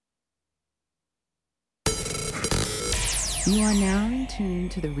You are now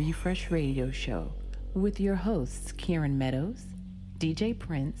tuned to the Refresh Radio Show with your hosts, Kieran Meadows, DJ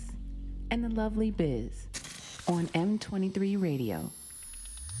Prince, and the lovely Biz on M23 Radio.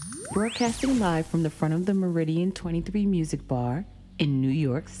 Broadcasting live from the front of the Meridian 23 Music Bar in New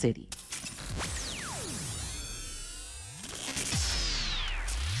York City.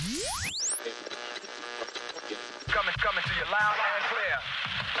 Coming to you loud and clear.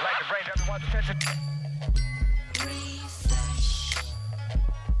 I'd like to bring everyone's attention.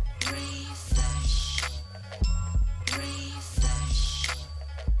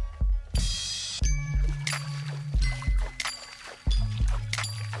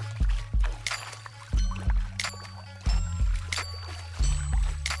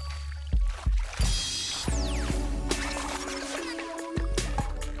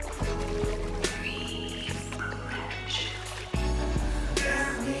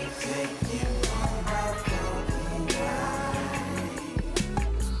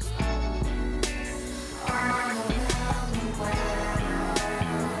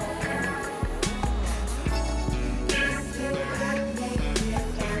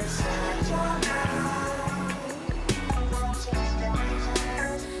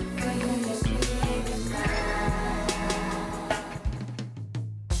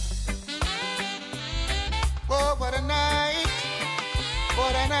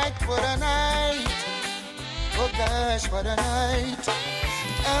 What a night,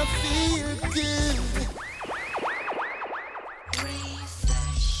 I feel good.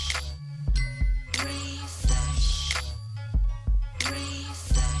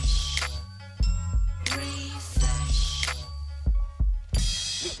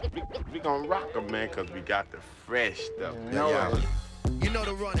 We gon' rock 'em, man, cause we got the fresh stuff. You know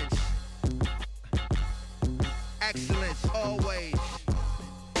the runnings. Excellence always.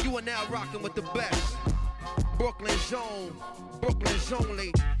 You are now rocking with the best. Brooklyn's own, Brooklyn's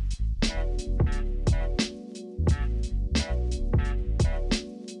only.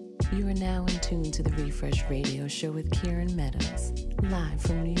 You are now in tune to the Refresh Radio Show with Kieran Meadows, live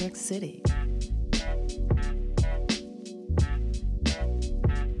from New York City.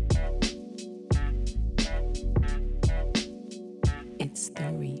 It's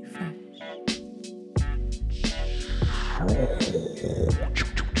the Refresh.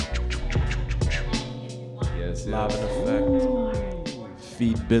 Yes, Live in effect.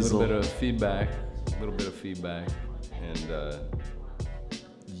 Feed bizzle. A little bit of feedback, and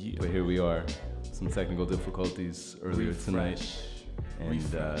but here we are. Some technical difficulties earlier tonight, and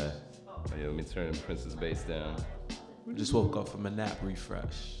let me turn Prince's bass down. Just woke up from a nap.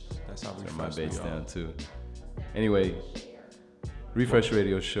 Refresh. That's how Turn my refresh bass we are. down too. Anyway, Refresh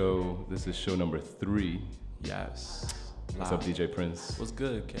Radio Show. This is show number 3. Yes. What's Live. up, DJ Prince? What's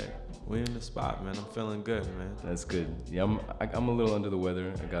good, kid? We in the spot, man. I'm feeling good, man. That's good. Yeah, I'm a little under the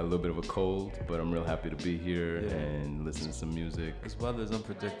weather. I got a little bit of a cold, but I'm real happy to be here and listen to some music. This weather's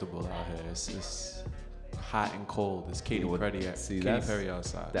unpredictable out here. It's hot and cold. It's Katy Perry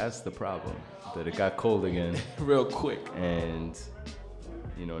outside. That's the problem. That it got cold again, real quick. And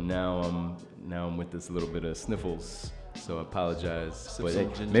now I'm with this little bit of sniffles. So I apologize. But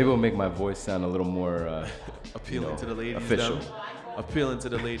maybe it'll make my voice sound a little more appealing to the ladies. Official. Appealing to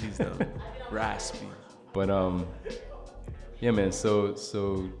the ladies, though. Raspy. But yeah, man. So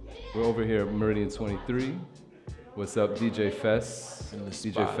we're over here at Meridian 23. What's up, DJ PHES?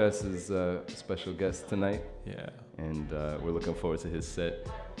 DJ PHES is a special guest tonight. Yeah. And we're looking forward to his set.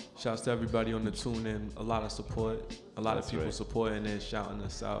 Shouts to everybody on the tune in. A lot of support. A lot of people supporting it, shouting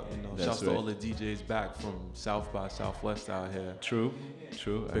us out. Shouts to all the DJs back from South by Southwest out here. True.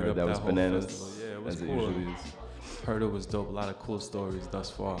 I Big heard up that was bananas. festival. Yeah, it was as cool. It usually is. Heard it was dope. A lot of cool stories thus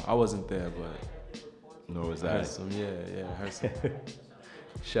far. I wasn't there, but nor was I I. heard some. Yeah, I heard some.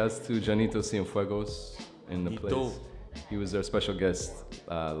 Shouts to Janito Cienfuegos in the place. Dope. He was our special guest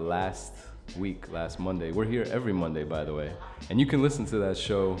last Monday. We're here every Monday, by the way. And you can listen to that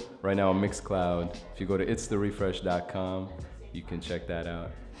show right now on Mixcloud. If you go to itstherefresh.com, you can check that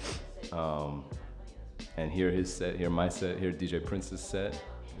out. And hear his set, hear my set, hear DJ Prince's set.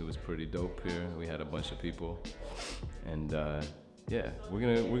 It was pretty dope here. We had a bunch of people. And yeah,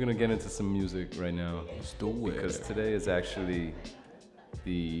 we're gonna get into some music right now. Let's do it. Because today is actually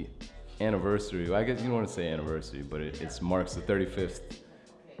the anniversary. Well, I guess you don't want to say anniversary, but it marks the 35th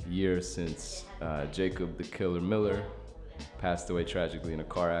year since Jacob the Killer Miller passed away tragically in a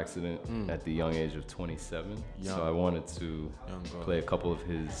car accident at the young age of 27. So I wanted to play a couple of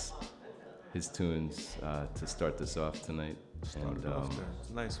his tunes to start this off tonight.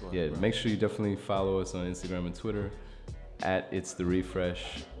 Nice one. Yeah, make sure you definitely follow us on Instagram and Twitter at It's The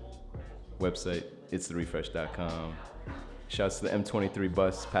Refresh, website itsTheRefresh.com. Shouts to the M23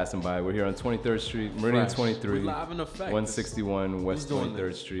 bus passing by. We're here on 23rd Street, Meridian 23, We're live in effect. 161 West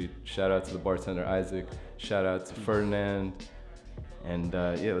 23rd Street. Shout out to the bartender Isaac. Shout out to Ferdinand. And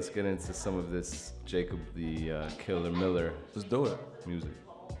yeah, let's get into some of this Jacob the Killer Miller. Let's do it. Music.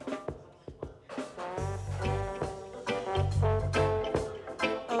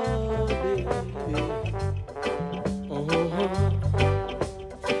 Oh, baby.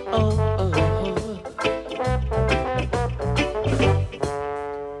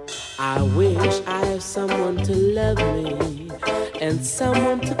 I wish I had someone to love me and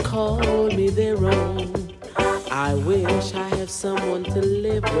someone to call me their own. I wish I have someone to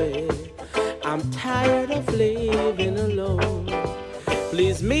live with. I'm tired of living alone.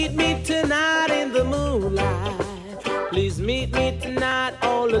 Please meet me tonight in the moonlight. Please meet me tonight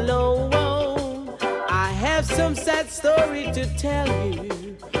all alone. I have some sad story to tell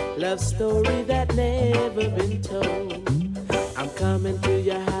you, love story that never been told. I'm coming to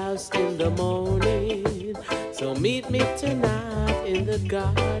your house in the morning, so meet me tonight in the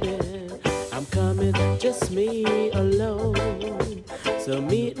garden. I'm coming, just me alone, so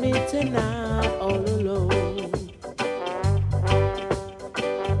meet me tonight all alone.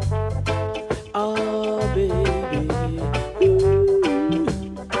 Oh, baby, ooh.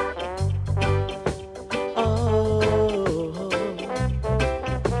 Oh,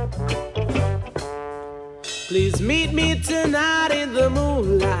 please meet me tonight in the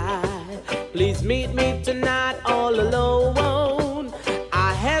moonlight. Please meet me tonight all alone.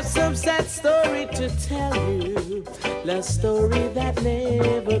 I have some sad story to tell you, love story that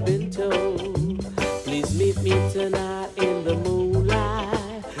never been told. Please meet me tonight in the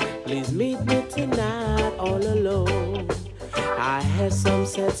moonlight. Please meet me tonight all alone. I have some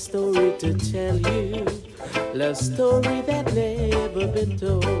sad story to tell you, love story that never been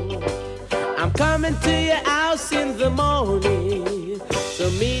told. I'm coming to your house in the morning, so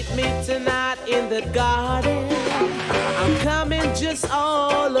meet me tonight in the garden. I'm coming just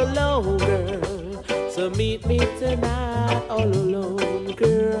all alone, girl, so meet me tonight all alone,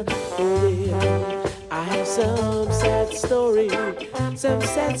 girl. Oh yeah, I have some sad story to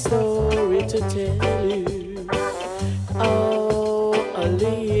tell you. Oh,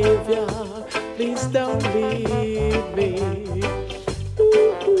 Olivia, please don't leave me.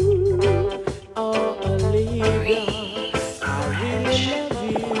 Ooh, oh, Olivia, I really love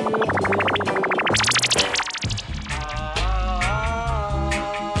you today.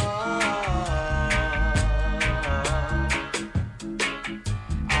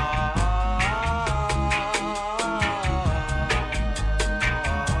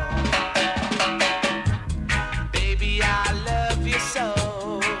 Baby, I love you so,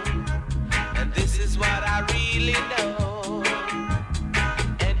 and this is what I really know.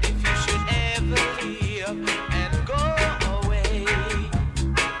 And if you should ever leave and go away,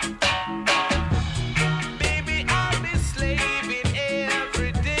 baby, I'll be slaving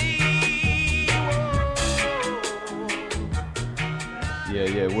every day.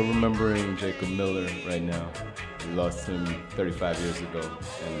 Yeah, we're remembering Jacob Miller right now. We lost him 35 years ago.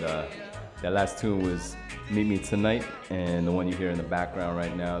 And that last tune was Meet Me Tonight. And the one you hear in the background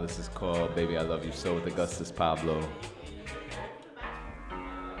right now, this is called Baby I Love You So with Augustus Pablo.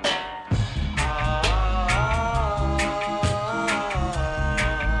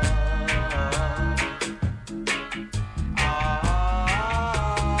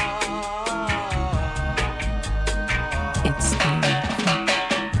 It's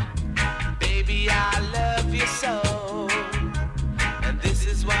Baby, I love you so, and this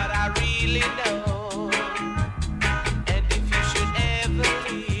is what I really know. And if you should ever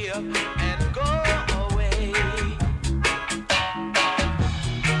leave and go away,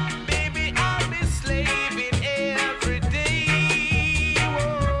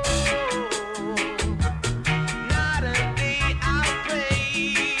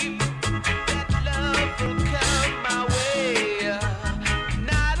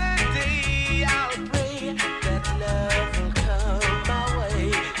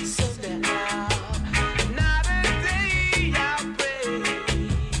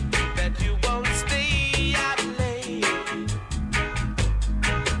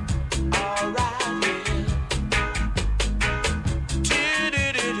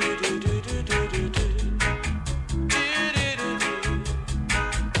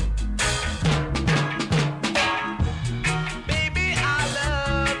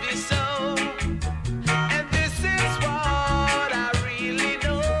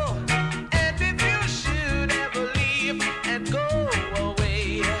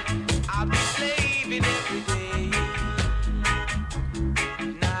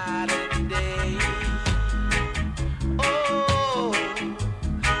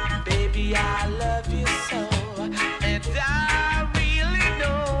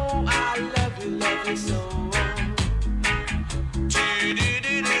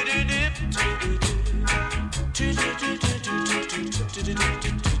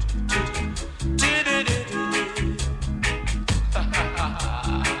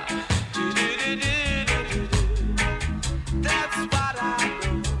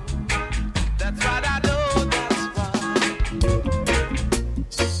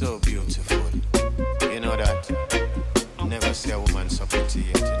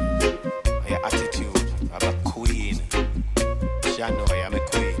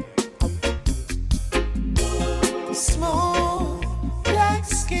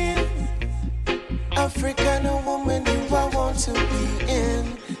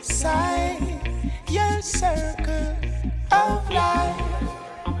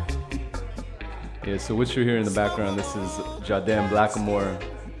 Yeah, so what you're hearing in the background, this is Jaden Blackamore.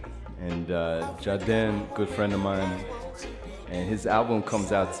 And Jaden, good friend of mine. And his album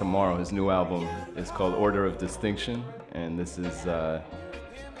comes out tomorrow. His new album is called Order of Distinction. And this is the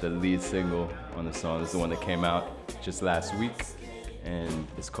lead single on the song. This is the one that came out just last week. And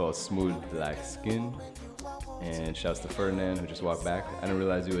it's called Smooth Black Skin. And shouts to Ferdinand, who just walked back. I didn't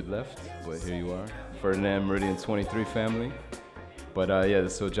realize you had left, but here you are. Ferdinand Meridian 23 family. But yeah,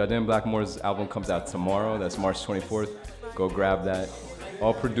 so Jaden Blackamore's album comes out tomorrow. That's March 24th. Go grab that.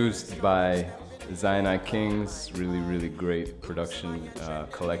 All produced by Zion I Kings. Really, really great production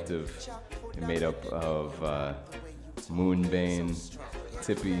collective made up of Moonbane,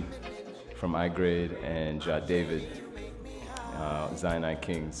 Tippy from iGrade, and Ja David, Zion I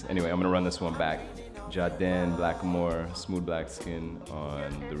Kings. Anyway, I'm gonna run this one back. Jaden Blackamore, Smooth Black Skin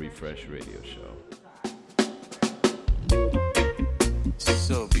on the Refresh Radio Show.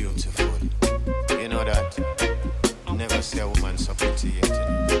 So beautiful. You know that? Never see a woman so pretty yet. You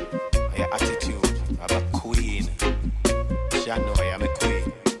know? Your attitude of a queen. She know I am a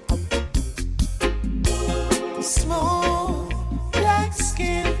queen. Smooth black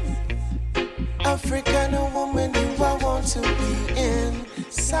skin, African woman, you I want to be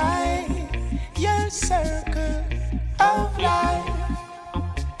inside your circle of life.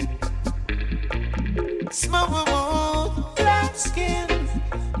 Smooth black skin,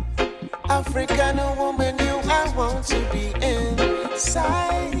 African woman, you I want to be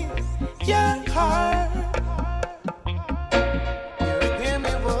inside your heart. You hear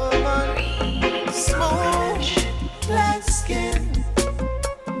me, woman? Smooth black skin,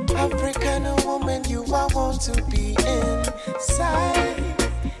 African woman, you I want to be inside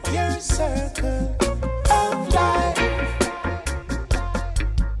your circle of life.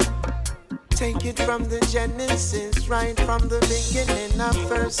 Take it from the genesis, right from the beginning. I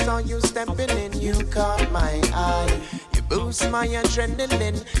first saw you stepping in, you caught my eye. You boost my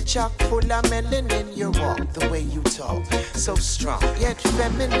adrenaline, chock full of melanin. You walk the way you talk, so strong yet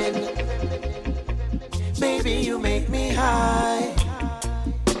feminine. Baby, you make me high.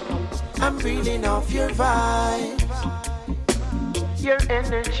 I'm reeling off your vibes, your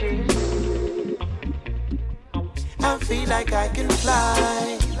energy. I feel like I can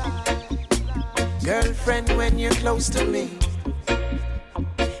fly. Girlfriend, when you're close to me,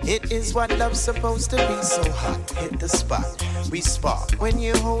 it is what love's supposed to be. So hot, hit the spot, we spark when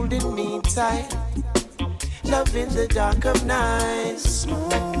you're holding me tight. Love in the dark of night.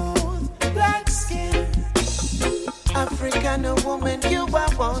 Smooth black skin, African woman, you I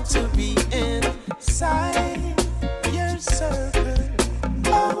want to be inside your circle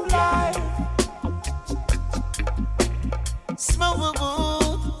of life.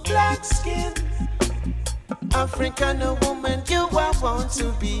 Smooth black skin, African woman, you I want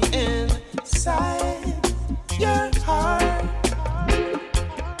to be inside your heart.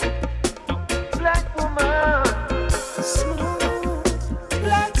 Black woman, smooth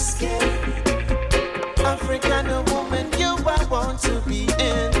black skin, African woman, you I want to be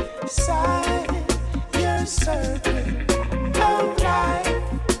inside your circle of life.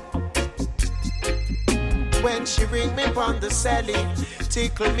 When she ring me on the celly,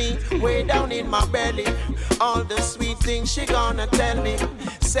 tickle me way down in my belly. All the sweet things she gonna tell me.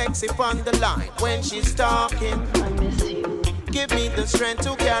 Sexy on the line when she's talking. I miss you. Give me the strength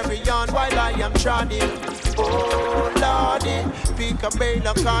to carry on while I am trotting. Oh Lordy, pick a bail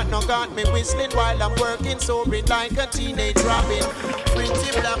of cotton, got me whistling while I'm working, soaring like a teenage robin.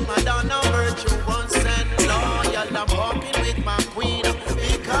 Pretty black Madonna, virtuous and loyal. I'm walking with my queen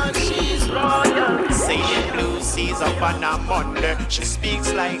because she's royal. Sailing blue seas up on a Monday. She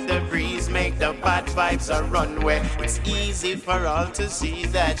speaks like the breeze, make the bad vibes a runway. It's easy for all to see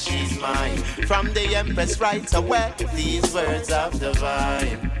that she's mine. From the Empress right away, these words of the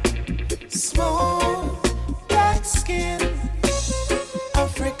vibe. Smooth black skin,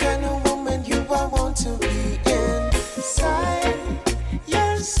 African woman, you I want to be inside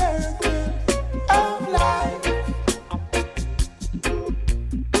your circle of life.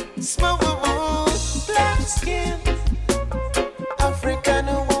 Smooth black skin, African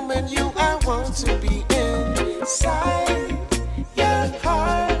woman, you I want to be inside your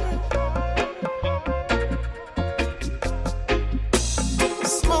heart.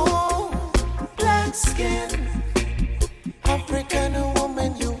 Smooth black skin, African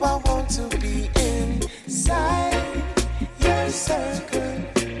woman, you I want to be inside your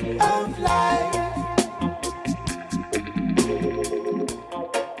circle of life.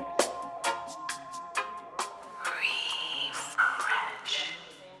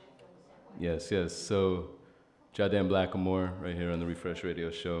 Yes. So Jaden Blackamore right here on the Refresh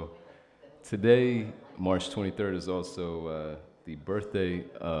Radio Show. Today, March 23rd, is also the birthday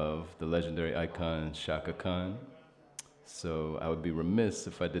of the legendary icon Shaka Khan. So I would be remiss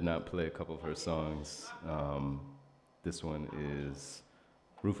if I did not play a couple of her songs. This one is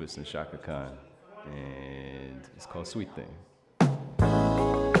Rufus and Shaka Khan, and it's called Sweet Thing.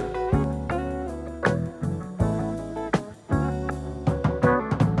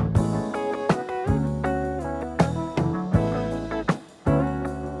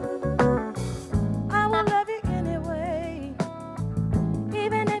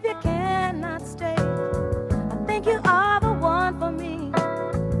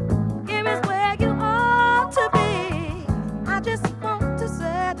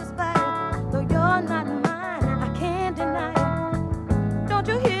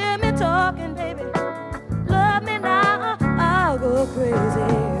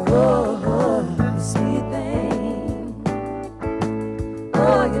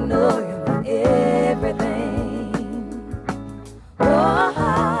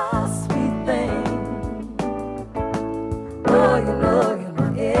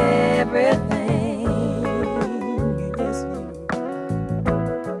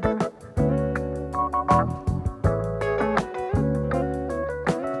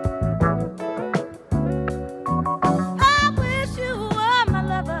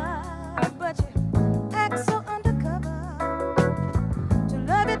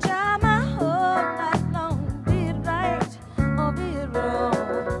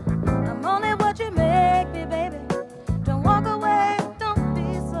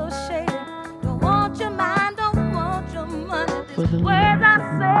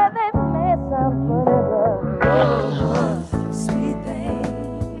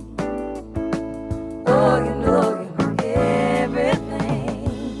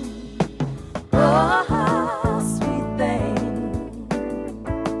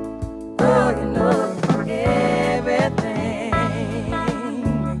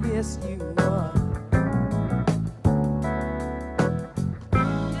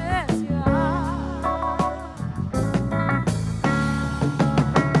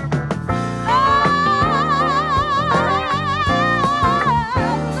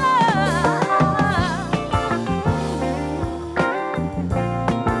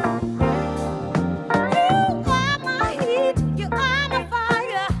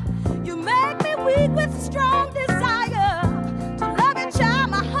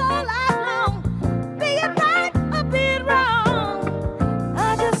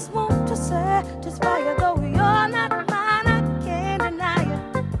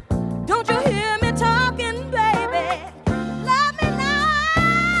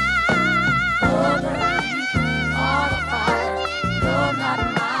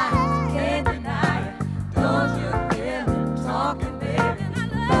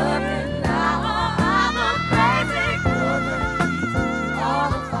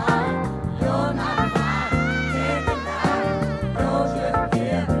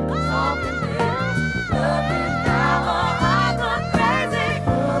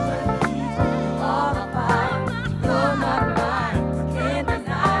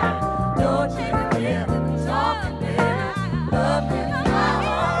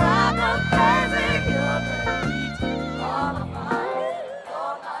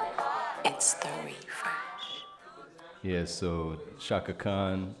 Yeah, so Shaka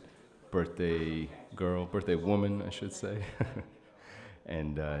Khan, birthday girl, birthday woman, I should say.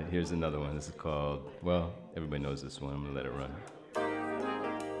 And here's another one. This is called, well, everybody knows this one. I'm going to let it run.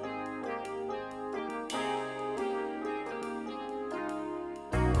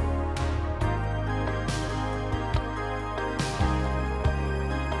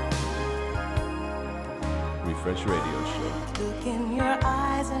 Refresh Radio Show. Look in your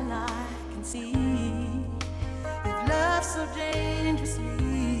eyes and I can see you've loved so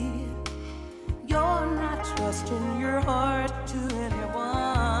dangerously. You're not trusting your heart to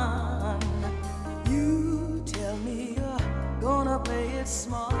anyone. You tell me you're gonna play it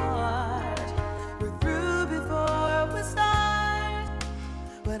smart. We're through before we start,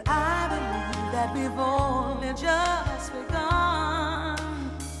 but I believe that we've only just begun.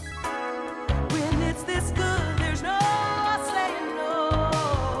 When it's this good, there's no saying no.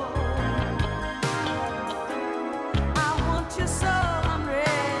 I want you so I'm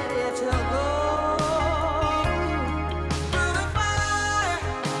ready to go. Through the fire,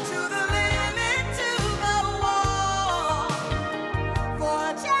 to the limit, to the wall. For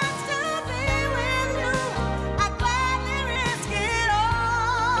a chance to be with you, I'd gladly risk it all.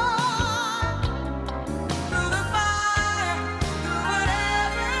 Through the fire.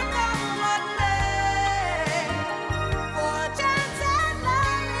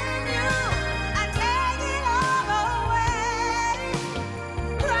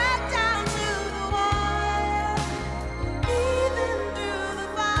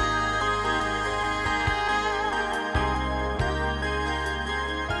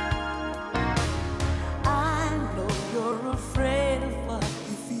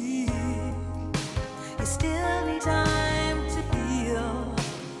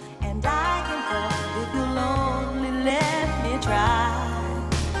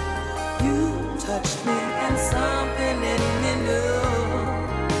 touched me and something in me knew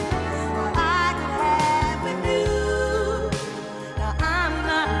I could have with you. Now I'm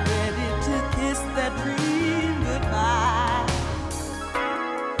not ready to kiss that dream goodbye.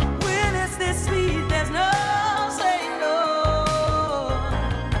 When it's this sweet, there's no saying no.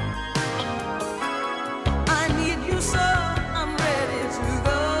 I need you so I'm ready to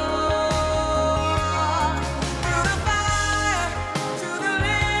go. Through the fire, to the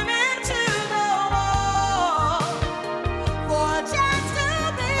limit, to the wall. For a chance to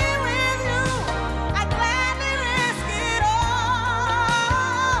be with you, I'd gladly risk it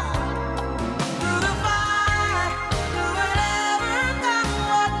all. Through the fire, through whatever come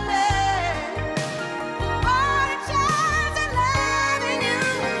what may. For a chance at loving you,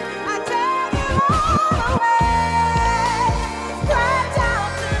 I take it all away. Right down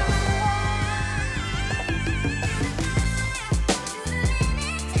to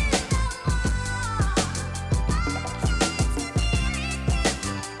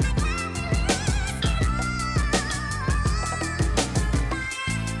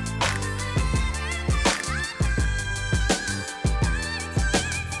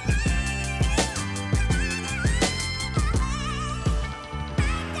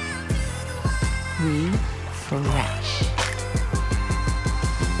Refresh.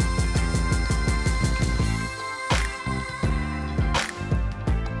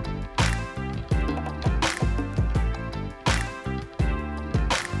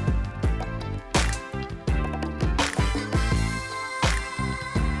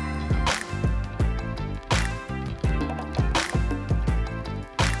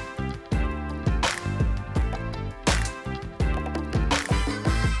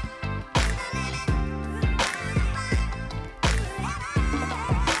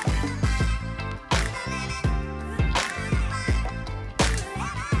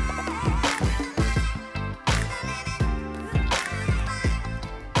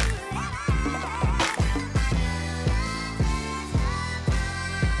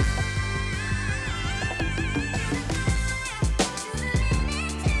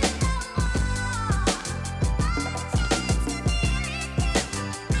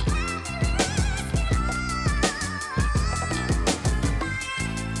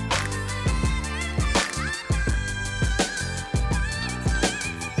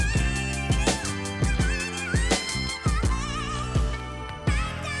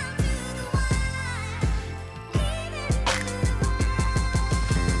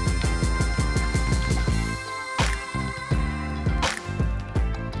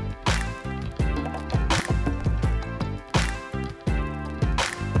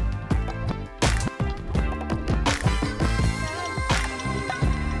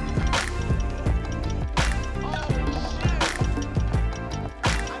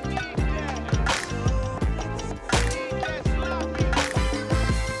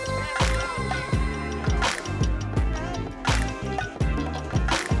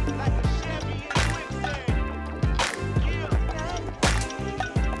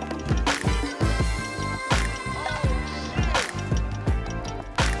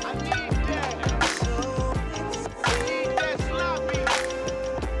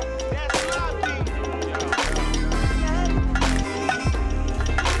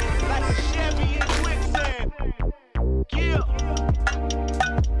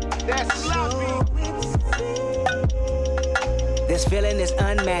 This feeling is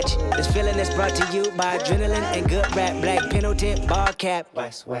unmatched. This feeling is brought to you by adrenaline and good rap. Black Pendleton, bar cap.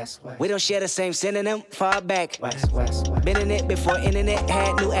 West, west, west. We don't share the same synonym, far back. West, west, west. Been in it before internet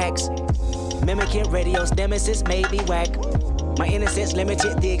had new acts. Mimicking radio's nemesis made me whack. My innocence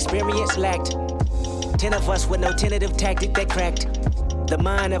limited, the experience lacked. 10 of us with no tentative tactic that cracked. The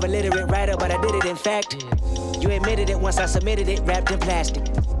mind of a literate writer, but I did it in fact. You admitted it once I submitted it, wrapped in plastic.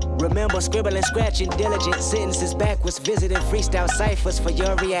 Remember scribbling, scratching, diligent sentences backwards, visiting freestyle ciphers for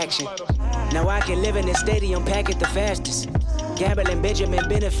your reaction. Now I can live in this stadium, pack it the fastest. Gambling, Benjamin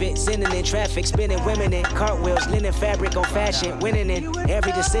benefit, sending in traffic, spinning women in cartwheels, linen fabric on fashion, winning in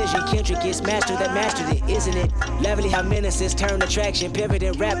every decision. Kendrick gets mastered that mastered it, isn't it? Lovely how menaces turn attraction,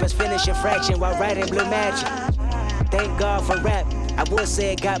 pivoting rappers finishing fraction while writing blue magic. Thank God for rap. I would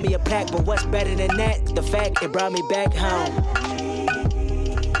say it got me a plaque, but what's better than that? The fact it brought me back home.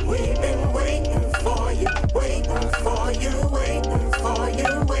 We've been waiting for you, waiting for you, waiting for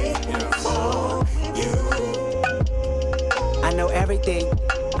you, waiting for you. I know everything,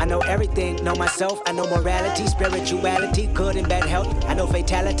 I know everything, know myself, I know morality, spirituality, good and bad health. I know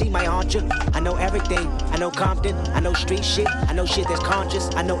fatality might haunt you. I know everything, I know Compton, I know street shit, I know shit that's conscious.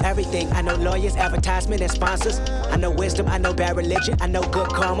 I know everything, I know lawyers, advertisement, and sponsors. I know wisdom, I know bad religion, I know good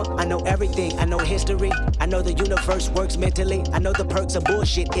karma. I know everything, I know history, I know the universe works mentally. I know the perks of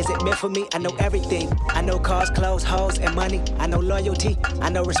bullshit, is it meant for me? I know everything, I know cars, clothes, hoes, and money. I know loyalty, I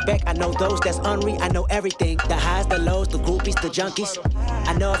know respect, I know those that's unreal. I know everything, the highs, the lows, the groupies, the junkies.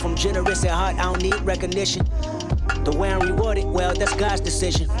 I know if I'm generous at heart, I don't need recognition. The way I'm rewarded, well, that's God's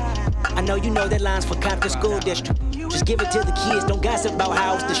decision. I know you know that line's for Compton School District. Just give it to the kids, don't gossip about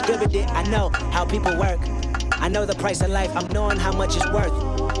how it's distributed. I know how people work. I know the price of life, I'm knowing how much it's worth.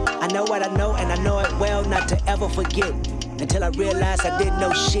 I know what I know, and I know it well not to ever forget. Until I realized I didn't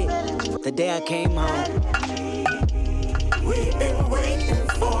know shit the day I came home. We've been waiting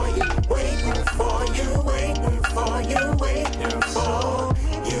for you, waiting for you, waiting for you, waiting for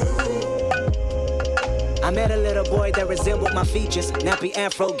you. I met a little boy that resembled my features. Nappy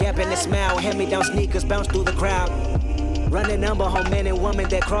afro, gap in his smile, hand-me-down sneakers bounce through the crowd. Running number home men and women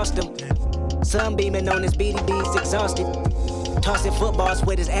that crossed him. Sunbeaming on his BDBs, exhausted. Tossing footballs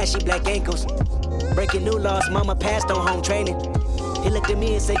with his ashy black ankles. Breaking new laws, mama passed on home training. He looked at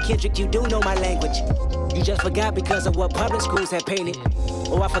me and said, Kendrick, you do know my language. You just forgot because of what public schools had painted.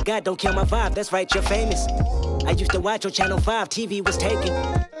 Oh, I forgot, don't kill my vibe, that's right, you're famous. I used to watch on Channel 5, TV was taken.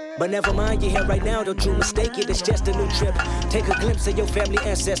 But never mind, you're here right now, don't you mistake it, it's just a new trip. Take a glimpse of your family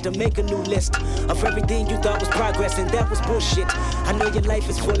ancestor, make a new list of everything you thought was progress, and that was bullshit. I know your life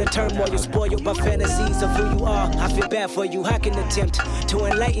is full of turmoil, you're spoiled by fantasies of who you are. I feel bad for you, I can attempt to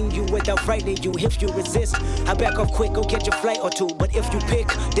enlighten you without frightening you. If you resist, I back off quick, go catch a flight or two. But if you pick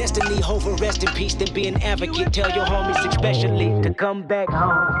destiny over rest in peace, then be an advocate. Tell your homies especially to come back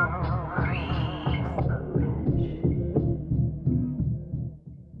home.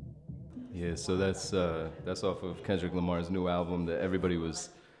 Yeah, so that's off of Kendrick Lamar's new album that everybody was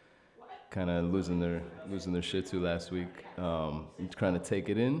kind of losing their shit to last week. I'm trying to take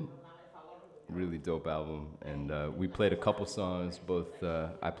it in. Really dope album, and we played a couple songs. Both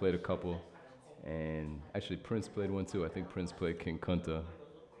I played a couple, and actually Prince played one too. I think Prince played King Kunta,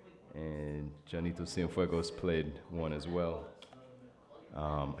 and Janito Cienfuegos played one as well.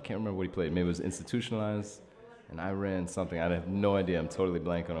 I can't remember what he played. Maybe it was Institutionalized. And I ran something. I have no idea. I'm totally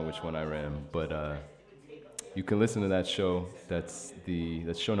blanking on which one I ran. But you can listen to that show. That's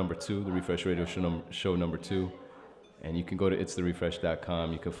show number 2, the Refresh Radio show number 2. And you can go to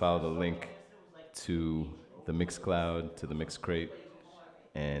itstherefresh.com. You can follow the link to the Mixcloud, to the Mixcrate,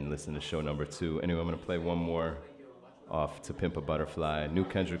 and listen to show number 2. Anyway, I'm going to play one more off To Pimp a Butterfly, new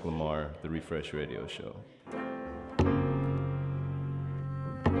Kendrick Lamar, the Refresh Radio show.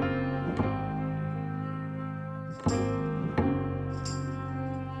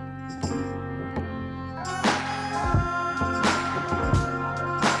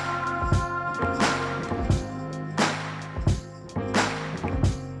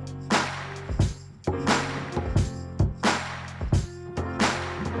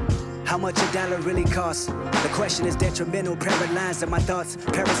 How much a dollar really costs? The question is detrimental, paralyzed in my thoughts.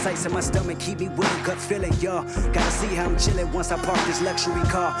 Parasites in my stomach keep me with a gut feeling, y'all. Gotta see how I'm chilling once I park this luxury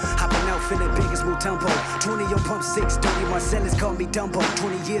car. Hopping out feeling big as Mutombo. 20 on pump 6, 30 Marcellus called me Dumbo.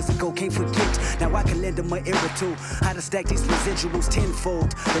 20 years ago, can't forget. Now I can lend them an ear or two. How to stack these residuals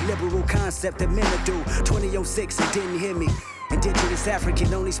tenfold. The liberal concept that men do. 20 on 6 and didn't hear me. Indigenous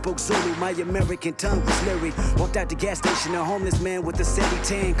African, only spoke Zulu. My American tongue was lyric. Walked out the gas station, a homeless man with a sandy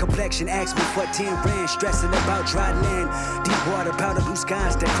tan complexion. Asked me for 10 rand, stressing about dry land. Deep water, powder blue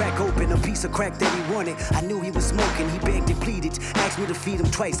skies that crack open. A piece of crack that he wanted. I knew he was smoking, he begged and pleaded. Asked me to feed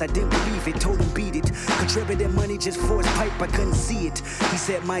him twice, I didn't believe it. Told him beat it. Contributed money just for his pipe, I couldn't see it. He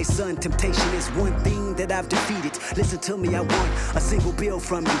said, my son, temptation is one thing that I've defeated. Listen to me, I want a single bill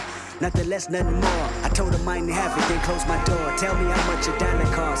from you. Nothing less, nothing more. I told him I didn't have it, then closed my door. Tell me how much a dollar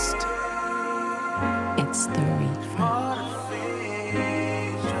cost. It's the refresh.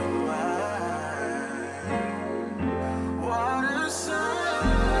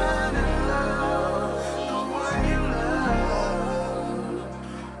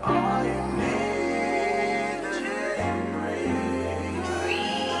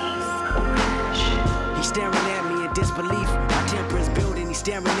 He's staring at me in disbelief. My temper is building. he's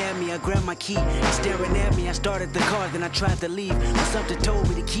staring at me. I grabbed my key, he's staring at me. I started the car, then I tried to leave, but something told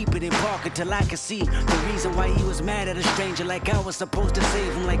me to keep it in park until I could see the reason why he was mad at a stranger, like I was supposed to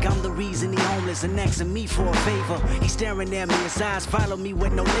save him, like I'm the reason he homeless and asking me for a favor. He's staring at me, his eyes follow me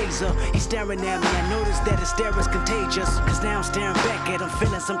with no laser. He's staring at me, I noticed that his stare is contagious, cause now I'm staring back at him,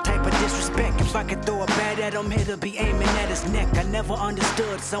 feeling some type of disrespect. If I could throw a bat at him, it'll be aiming at his neck. I never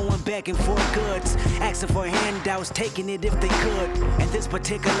understood someone begging for goods, asking for handouts, taking it if they could. And this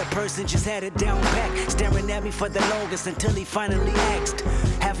particular person just had it down back, staring at me for the longest until he finally asked,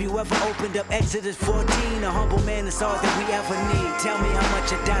 have you ever opened up Exodus 14? A humble man is all that we ever need. Tell me how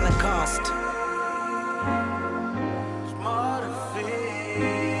much a dollar cost.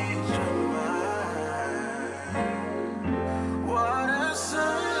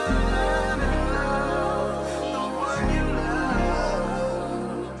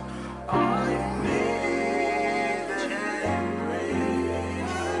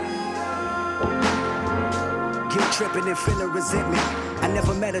 Tripping and feeling resentment. I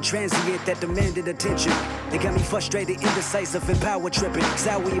never met a transient that demanded attention. They got me frustrated, indecisive, and power tripping.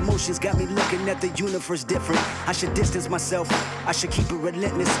 Sour emotions got me looking at the universe different. I should distance myself, I should keep it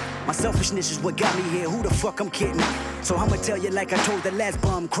relentless. My selfishness is what got me here, who the fuck I'm kidding? So I'ma tell you like I told the last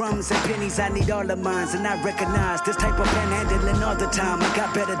bum, crumbs and pennies, I need all of mine. And I recognize this type of panhandling all the time. I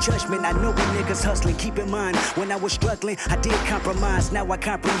got better judgment, I know when niggas hustling. Keep in mind, when I was struggling, I did compromise. Now I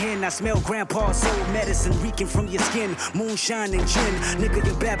comprehend, I smell grandpa's soul medicine reeking from your skin. Moonshine and gin, nigga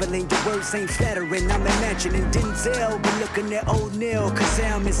you're babbling, your words ain't flattering. I'm imagining Denzel, but looking at O'Neal. Cause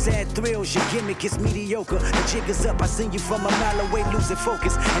I'm in sad thrills, your gimmick is mediocre. The jig is up, I seen you from a mile away losing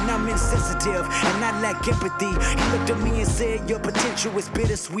focus. And I'm insensitive, and I lack empathy. He looked at me and said, your potential is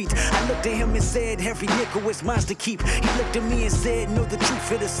bittersweet. I looked at him and said, every nickel is mine to keep. He looked at me and said, know the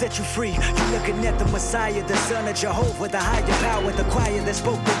truth, it'll set you free. You looking at the Messiah, the Son of Jehovah, the higher power, the choir that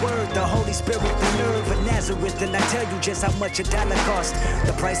spoke the word, the Holy Spirit, the nerve of Nazareth. And I tell you just how much a dollar cost.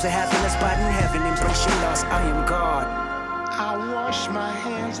 The price of having a spot in heaven, embrace your loss, I am God. I washed my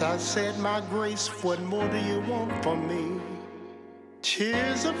hands, I said my grace. What more do you want from me?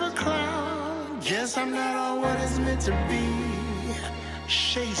 Tears of a clown, guess I'm not all what it's meant to be.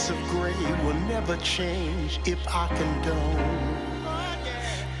 Shades of gray will never change if I condone.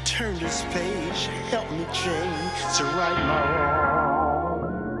 Turn this page, help me change to right my wrong.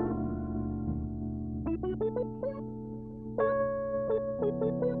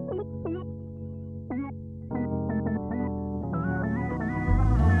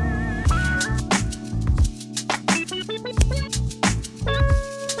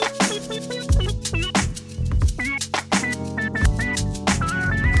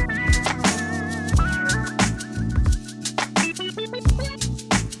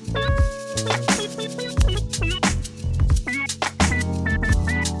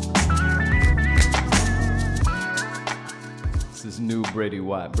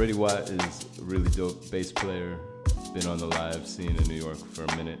 Brady Watt is a really dope bass player. Been on the live scene in New York for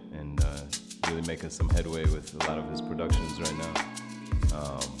a minute and really making some headway with a lot of his productions right now.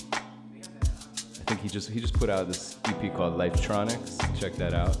 I think he just put out this EP called Lifetronics. Check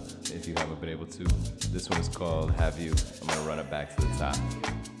that out if you haven't been able to. This one is called Have You. I'm gonna run it back to the top.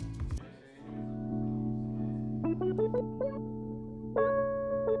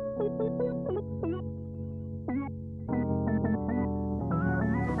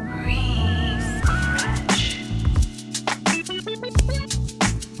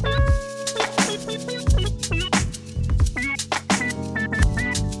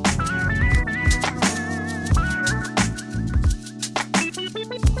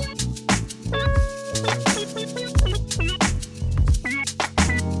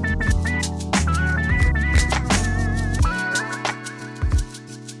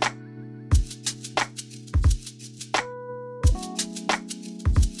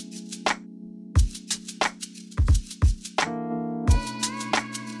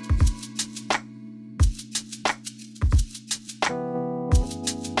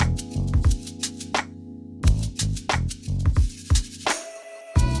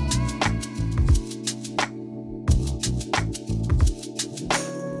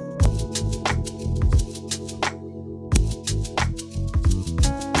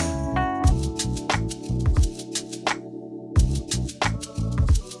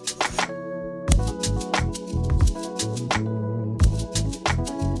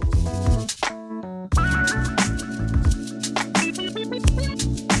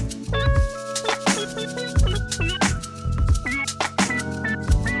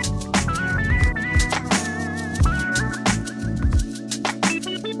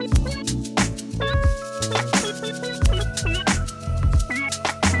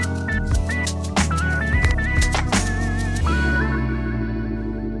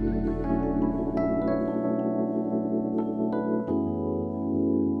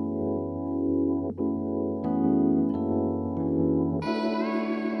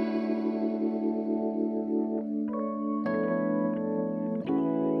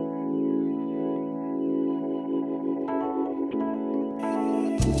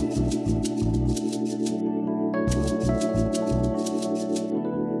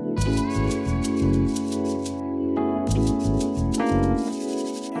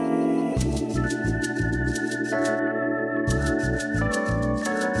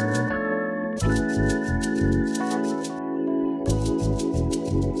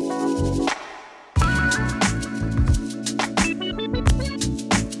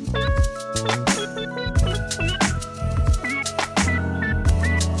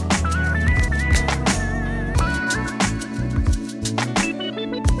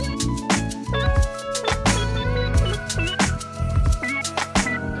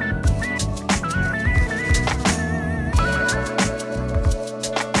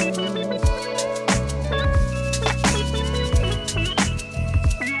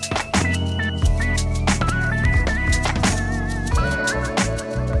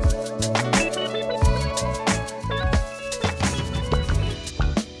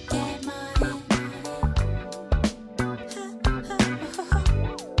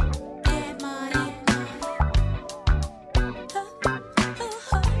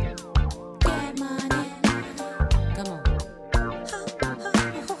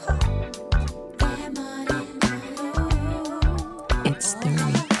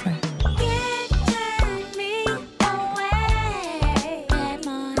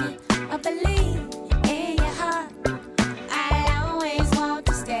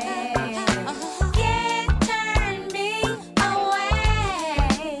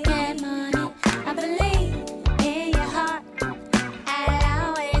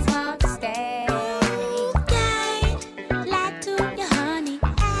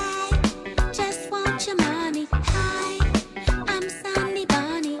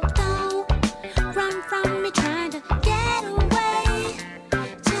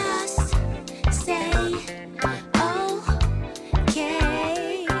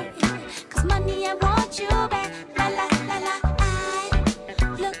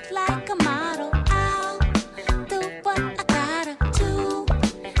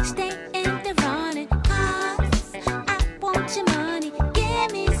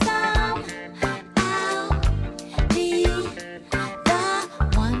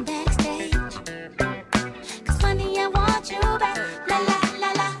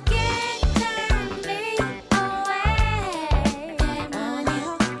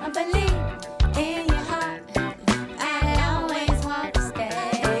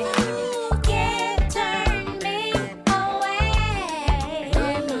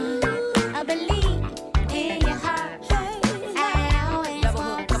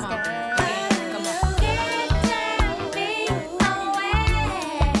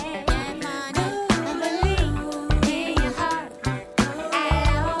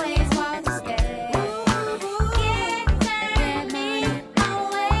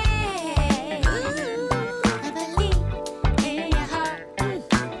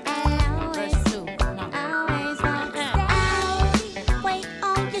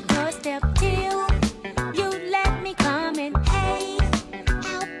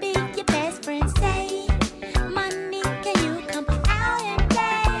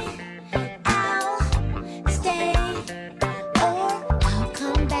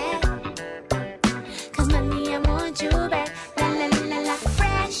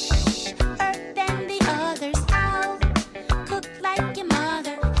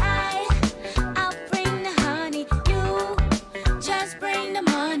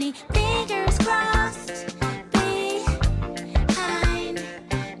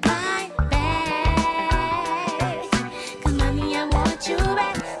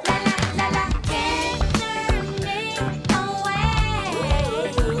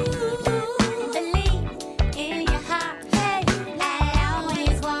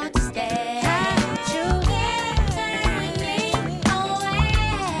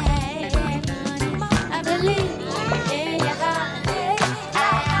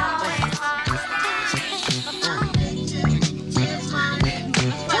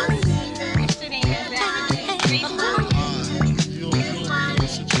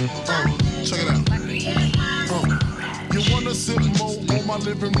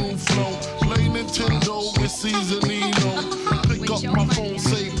 living room flow. Play Nintendo with Seasonino. Pick up my phone,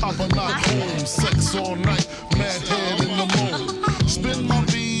 say Papa not home. Sex all night, mad head in the moon. Spin my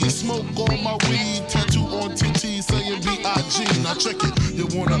V, smoke on my weed. Tattoo on TT saying B.I.G. Now check it, you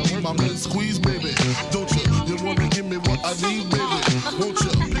wanna be my man squeeze, baby? Don't you? You wanna give me what I need, baby? Won't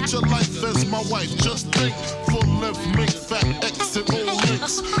you? Picture life as my wife, just think. Full left, make fat X and old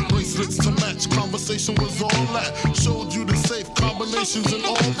links. Bracelets to match, conversation was all that. Showed you the safe combinations and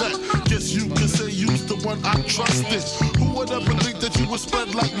all that. Guess you can say you's the one I trusted. Who would ever think that she was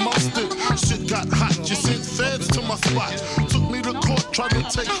spread like mustard. Shit got hot, you sent feds to my spot. Took me to court, tried to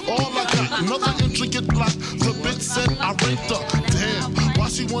take all I got. Another intricate plot, the bitch said I raped her. Damn, why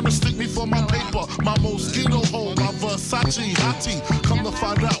she wanna stick me for my paper? My Moschino hole, my Versace hottie. Come to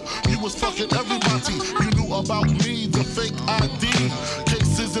find out, you was fucking everybody. You knew about me, the fake ID.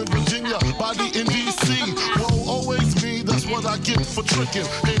 Cases in Virginia, body in DC. Whoa, always me, that's what I get for tricking.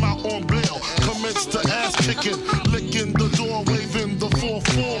 Came out on bail, commenced to ass kicking. Licking the door, waving the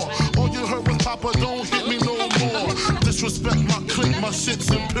 4-4. All you heard was Papa, don't hit me no more. Disrespect my clique, my shit's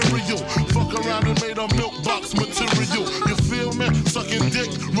imperial. Fuck around and made a milk box material. You feel me? Sucking dick,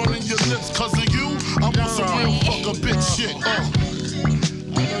 running your lips cause of you. I'm on some real fuck a bitch shit. I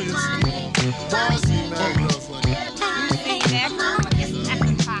know you see. Why is he mad at us like that?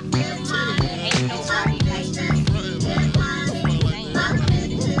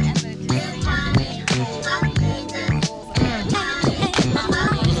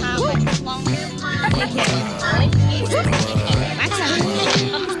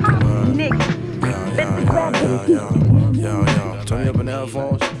 Yo, turn me up in the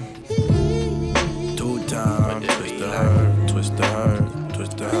headphones. 2 times, twist the herd, twist the herd,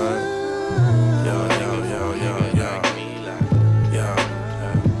 twist the herd. Yo.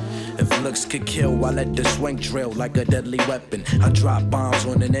 If looks could kill, I let the swing drill like a deadly weapon. I drop bombs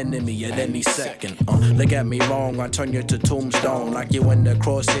on an enemy at any second. Look at me wrong, I turn you to tombstone. Like you in the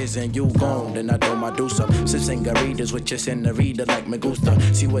crosses and you gone. Then I do my do some singaritas with your senorita like me gusta.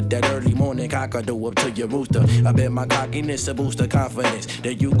 See what that early morning cockadoo up to your rooster. I bet my cockiness a boost of confidence.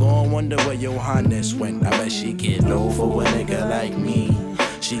 Then you gon' wonder where your highness went. I bet she get low for a nigga like me.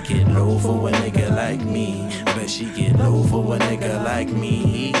 She get low for a nigga like me. I bet she get low for a nigga like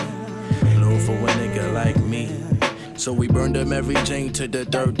me. Low for a nigga like me. So we burned them Mary Jane to the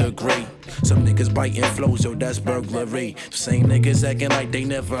 3rd degree. Some niggas biting flows, yo, that's burglary. Same niggas acting like they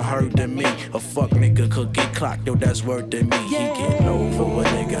never heard of me. A fuck nigga could get clocked, yo, that's word to me. He get low for a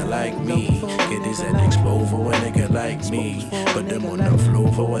nigga like me. Get his head explode for a nigga like me. Put them on the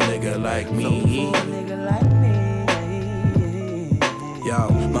floor for a nigga like me. Yo,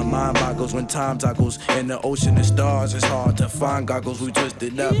 my mind boggles when time toggles. In the ocean of stars, it's hard to find goggles. We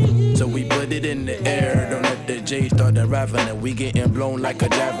twisted up, so we put it in the air. Don't let the J start unraveling. We getting blown like a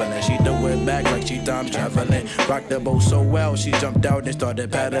javelin. She threw it back like she time traveling. Rocked the boat so well, she jumped out and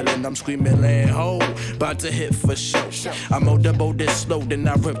started paddling. I'm screaming, land ho, about to hit for show. I mowed the boat this slow, then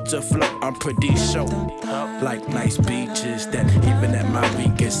I ripped the float. I'm pretty sure. Like nice beaches, that even at my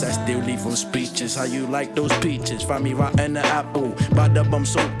weakest, I still leave them speeches. How you like those peaches? Find me rotting the apple. By the bum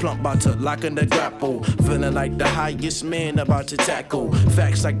so plump, about to lock in the grapple. Feeling like the highest man about to tackle.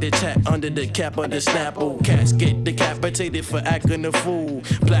 Facts like the chat under the cap of the Snapple. Cats get decapitated for acting a fool.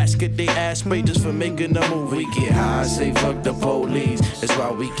 Blacks get their ass sprayed just for making a move. We get high, say fuck the police. That's why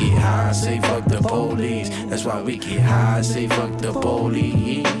we get high, say fuck the police. That's why we get high, say fuck the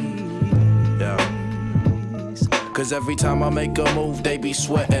police. Yeah. Cause every time I make a move, they be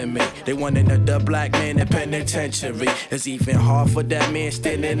sweating me. They want another black man in penitentiary. It's even hard for that man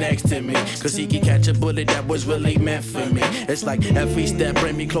standing next to me. Cause he can catch a bullet that was really meant for me. It's like every step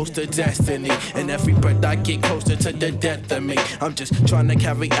bring me close to destiny. And every breath I get closer to the death of me. I'm just trying to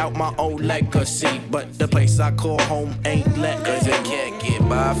carry out my own legacy. But the place I call home ain't let. Cause you can't get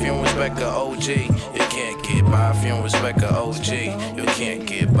by if you don't respect the OG. You can't get by if you don't respect the OG. You can't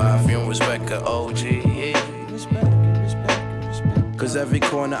get by if you don't respect the OG. Cause every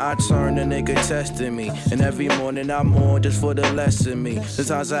corner I turn, a nigga testing me. And every morning I'm on just for the lesson me.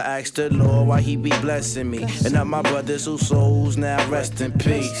 Sometimes I ask the Lord why he be blessing me. And now my brothers whose souls now rest in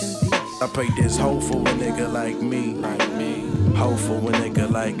peace. I pray this hope for a nigga like me. Hope for a nigga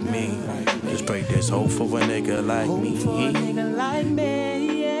like me. Just pray this hope for a nigga like me.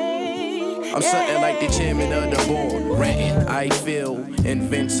 I'm something like the chairman of the board. Ranting, I feel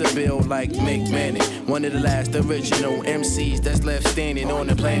invincible like Mick Manning. One of the last original MCs that's left standing on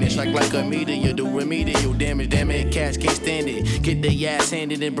the planet. Strike like a meteor, do remedial damage. Damn it, cats can't stand it. Get their ass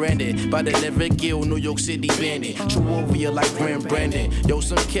handed and branded by the Lyric Guild, New York City bandit. True warrior like Brandon. Yo,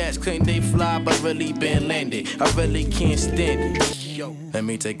 some cats claim they fly but really been landed. I really can't stand it. Let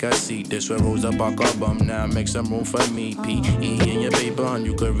me take a seat. This where Rosa Parks bum now. Make some room for me. P.E. in your paper, and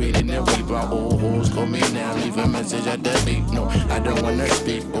you can read it and read. Old hoes call me now. Leave a message at the beat. No, I don't wanna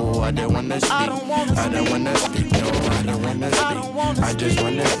speak. Oh, I don't wanna speak. I don't wanna speak. No, I don't wanna speak. I just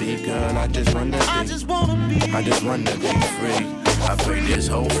wanna be, girl. I just wanna be. I just wanna be free. I pray this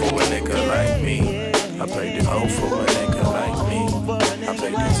hope for a nigga like me. I pray this hope for a nigga like me. I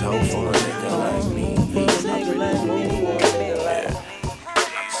pray this hope for a nigga like me.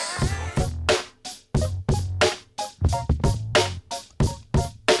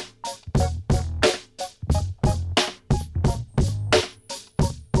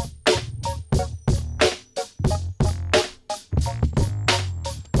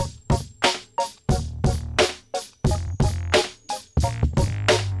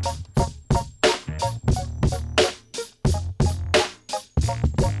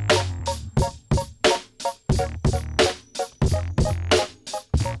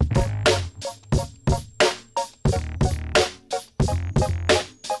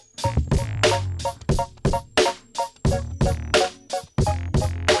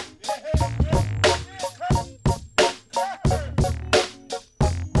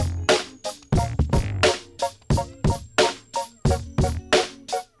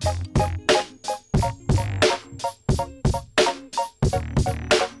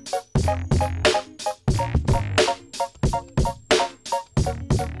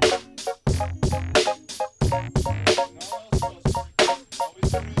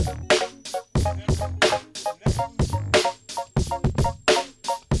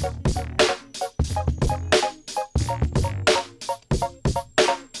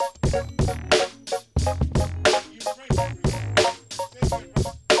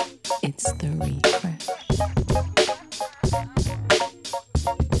 It's the refresh.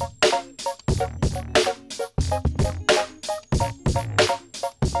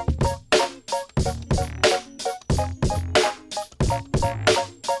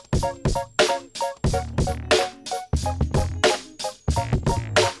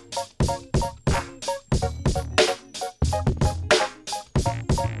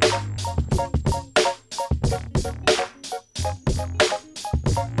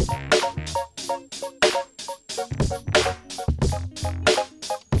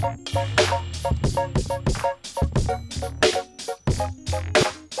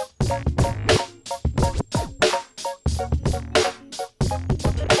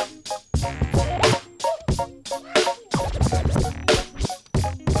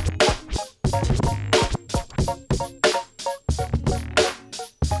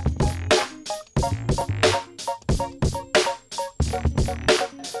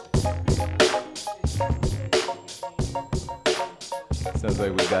 Sounds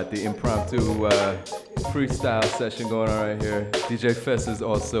like we got the impromptu freestyle session going on right here. DJ PHES is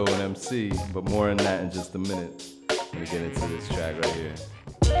also an MC, but more on that in just a minute. Let me get into this track right here.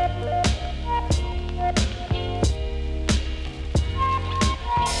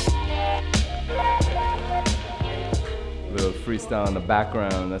 Little freestyle in the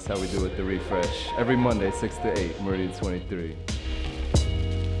background, that's how we do it, the refresh. Every Monday, 6 to 8, Meridian 23.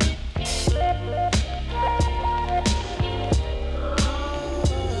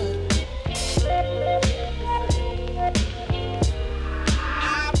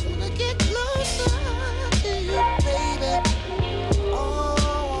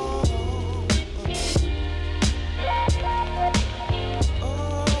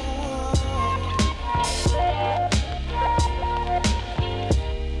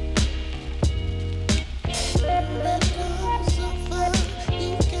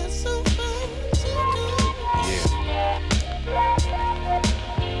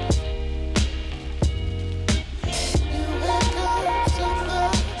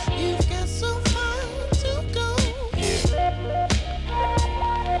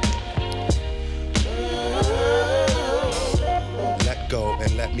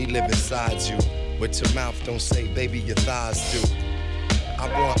 What your mouth don't say, baby, your thighs do. I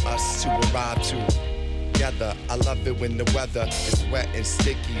want us to arrive together. I love it when the weather is wet and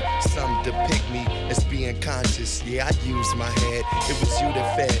sticky. Some depict me as being conscious. Yeah, I use my head. It was you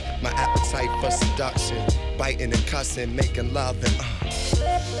that fed my appetite for seduction. Biting and cussing, making love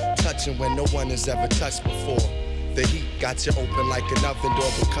and touching when no one has ever touched before. The heat got you open like an oven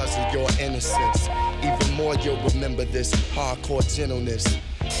door because of your innocence. Even more, you'll remember this hardcore gentleness.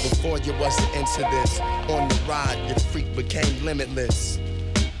 Before you wasn't into this, on the ride, your freak became limitless.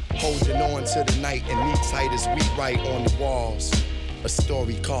 Holding on to the night and me tight as we write on the walls. A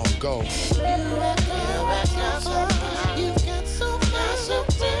story called Go.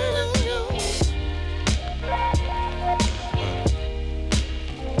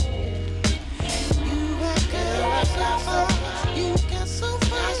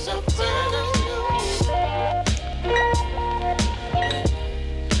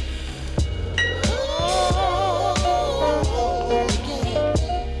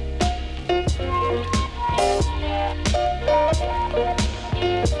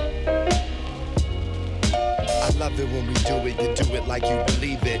 When we do it, you do it like you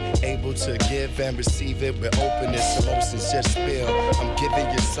believe it. Able to give and receive it with openness, emotions just spill. I'm giving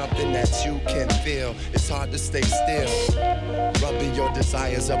you something that you can feel. It's hard to stay still. Rubbing your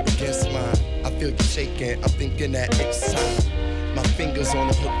desires up against mine. I feel you shaking, I'm thinking that it's time. My fingers on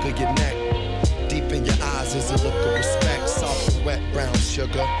the hook of your neck. Deep in your eyes is a look of respect. Soft and wet brown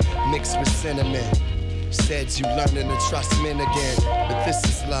sugar mixed with cinnamon. Said you learning to trust men again, but this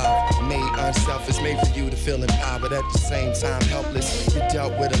is love, made unselfish, made for you to feel empowered at the same time helpless. You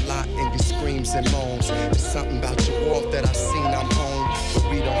dealt with a lot in your screams and moans. There's something about your walk that I seen, I'm home,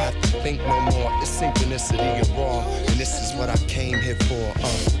 but we don't have to think no more. It's synchronicity and raw, and this is what I came here for.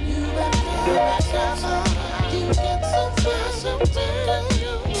 You get so far, so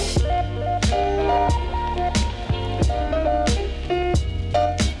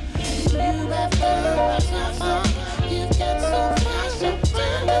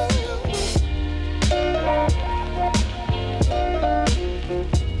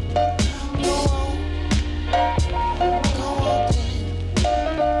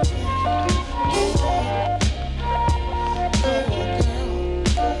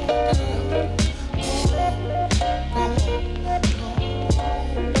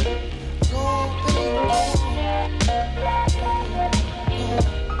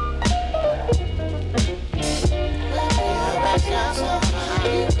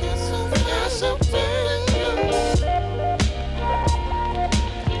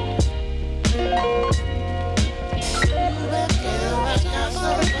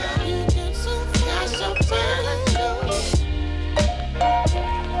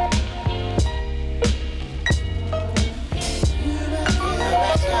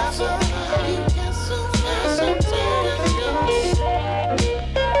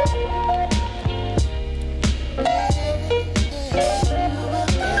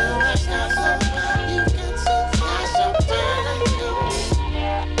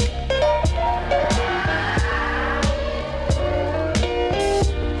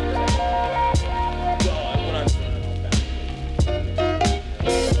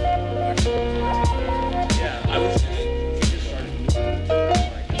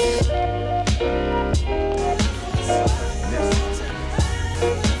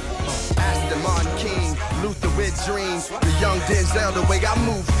I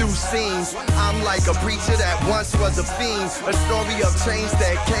move through scenes. I'm like a preacher that once was a fiend. A story of change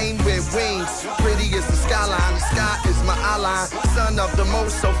that came with wings. Pretty is the skyline, the sky is my eyeline. Son of the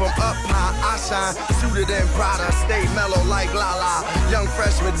most, so from up high I shine. Suited in Prada, stay mellow like Lala. Young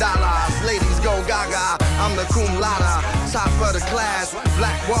fresh with dollars, ladies go gaga. I'm the cum laude, top of the class.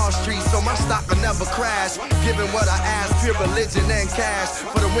 Black Wall Street, so my stock will never crash. Giving what I ask, pure religion and cash.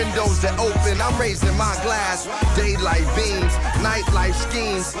 For the windows that open, I'm raising my glass. Daylight beams, nightlife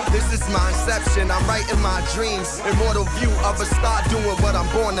schemes. This is my inception, I'm writing my dreams. Immortal view of a star doing what I'm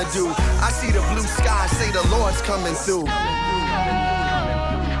born to do. I see the blue sky, say the Lord's coming through.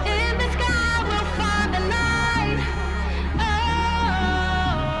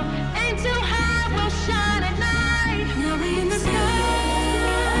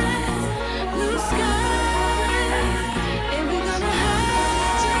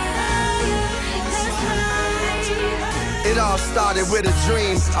 It all started with a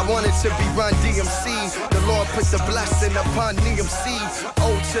dream. I wanted to be Run DMC. The Lord put the blessing upon DMC.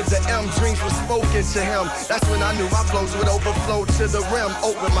 O to the M, dreams were spoken to him. That's when I knew my flows would overflow to the rim.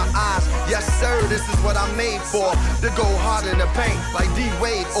 Open my eyes, yes sir, this is what I'm made for. To go hard in the paint like D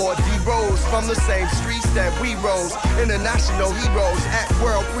Wade or D Rose. From the same streets that we rose. International heroes at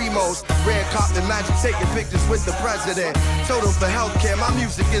world primos. Red carpet magic, taking pictures with the president. Total for healthcare, my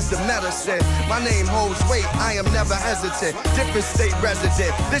music is the medicine. My name holds weight, I am never hesitant. Different state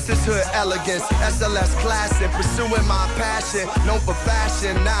resident, this is hood elegance. SLS classic, pursuing my passion. Known for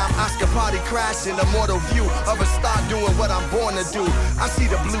fashion, now I'm Oscar party crashing. Immortal view of a star doing what I'm born to do. I see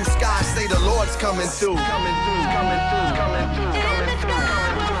the blue sky, say the Lord's coming through. Coming through, coming through, coming through, coming through, coming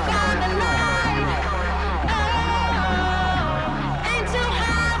through, coming through.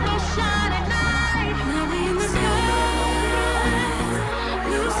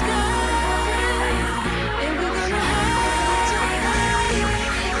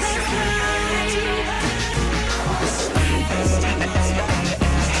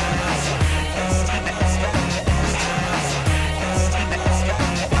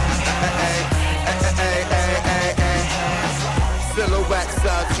 Silhouettes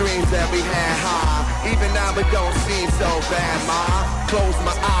of dreams that we had high. Even now it don't seem so bad, ma. Close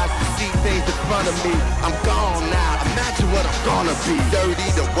my eyes to see things in front of me. I'm gone now, imagine what I'm gonna be. Dirty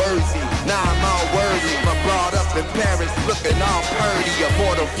to worthy, now I'm all worthy. But brought up in Paris, looking all purdy. A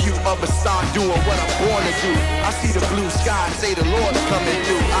mortal view of a star doing what I'm born to do. I see the blue sky, say the Lord's coming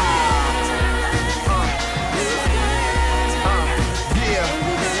through. Yeah.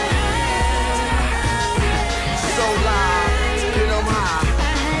 So loud.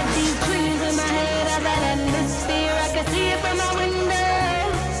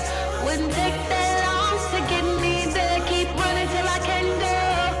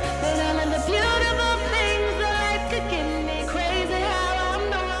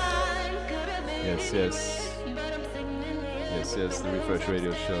 Yes, the Refresh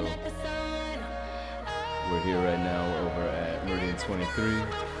Radio Show. We're here right now. We're over at Meridian 23,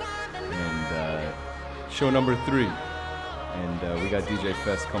 and show number 3. And we got DJ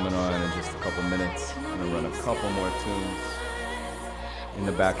PHES coming on in just a couple minutes. I'm gonna run a couple more tunes. In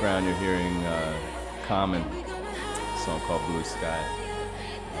the background, you're hearing Common, a song called Blue Sky.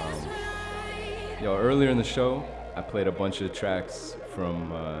 Earlier in the show, I played a bunch of tracks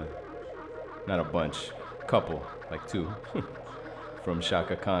from, not a bunch, a couple, like 2, from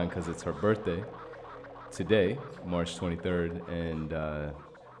Shaka Khan, because it's her birthday today, March 23rd, and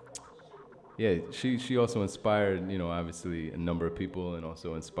she also inspired, obviously a number of people, and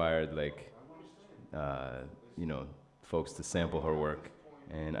also inspired folks to sample her work.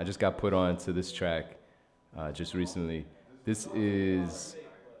 And I just got put on to this track just recently. This is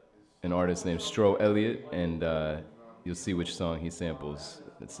an artist named Stro Elliott, and you'll see which song he samples.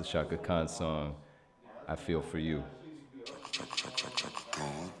 It's the Shaka Khan song, I Feel For You.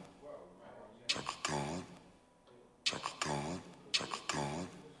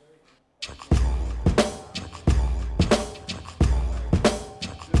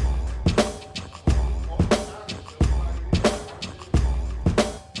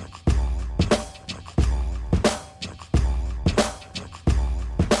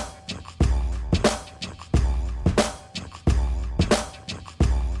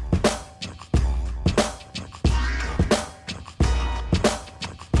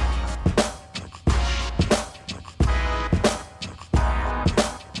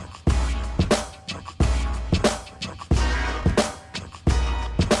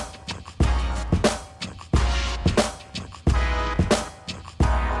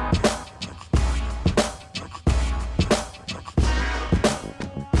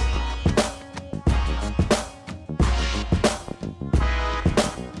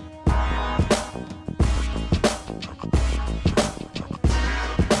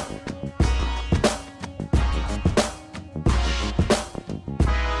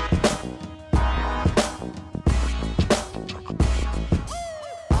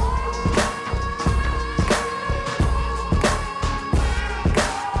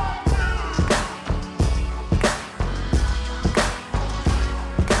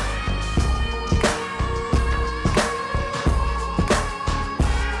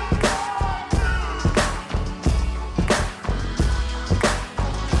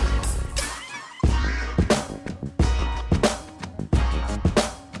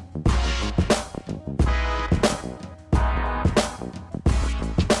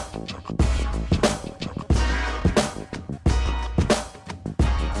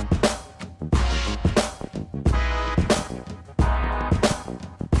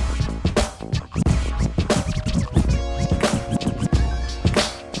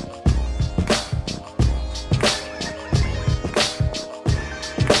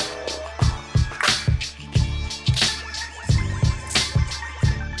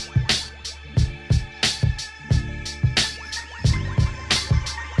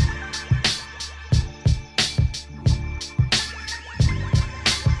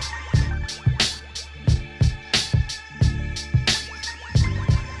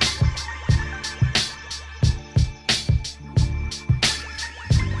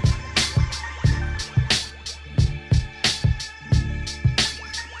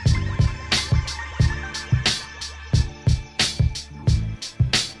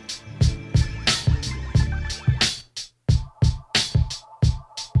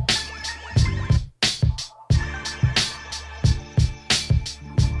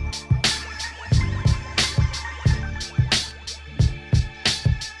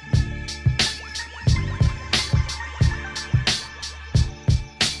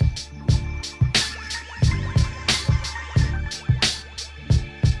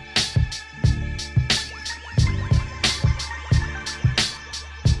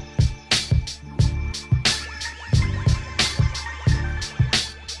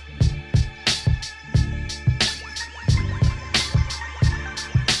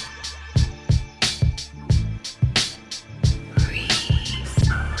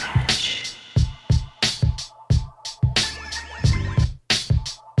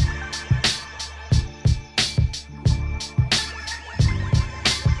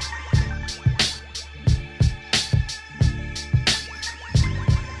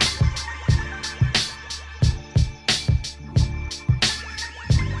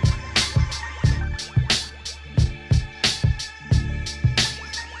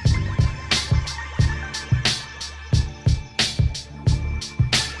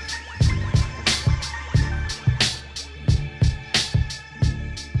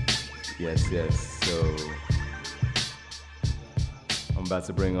 Yes. So I'm about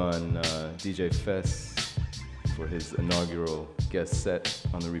to bring on DJ PHES for his inaugural guest set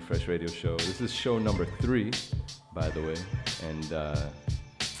on the Refresh Radio Show. This is show number 3, by the way. And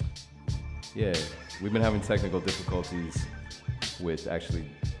yeah, we've been having technical difficulties with actually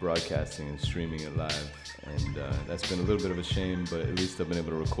broadcasting and streaming it live. And that's been a little bit of a shame, but at least I've been able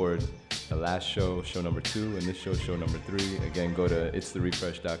to record the last show, show number 2, and this show, show number 3. Again, go to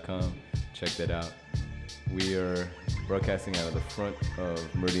itstherefresh.com, check that out. We are broadcasting out of the front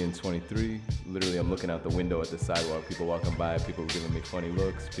of Meridian 23. Literally, I'm looking out the window at the sidewalk, people walking by, people giving me funny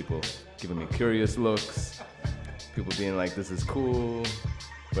looks, people giving me curious looks, people being like, this is cool,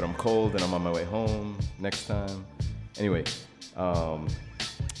 but I'm cold and I'm on my way home next time. Anyway,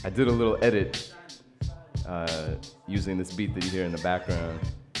 I did a little edit using this beat that you hear in the background,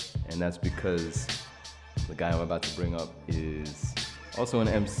 and that's because the guy I'm about to bring up is also an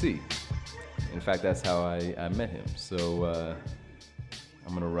MC. In fact, that's how I met him. So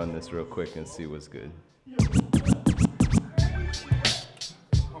I'm gonna run this real quick and see what's good.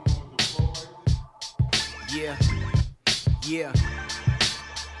 Yeah.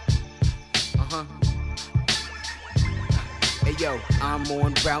 Hey yo, I'm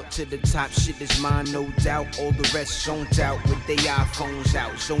on route to the top, shit is mine, no doubt. All the rest zoned out with their iPhones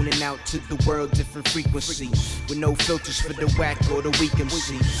out, zoning out to the world, different frequency, with no filters for the whack or the weak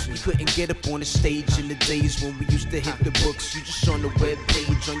MC. You couldn't get up on the stage in the days when we used to hit the books. You just on the web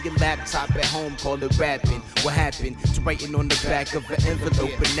page on your laptop at home, call it rapping. What happened to writing on the back of an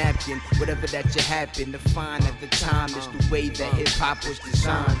envelope, a napkin, whatever that you happened to find at the time is the way that hip hop was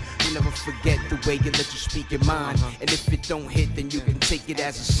designed. You never forget the way you let you speak your mind, and if it don't hit, then you can take it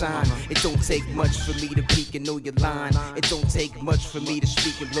as a sign. It don't take much for me to peek and know your line. It don't take much for me to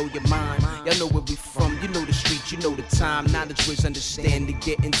speak and blow your mind. Y'all know where we from, you know the streets, you know the time. Knowledge was understanding,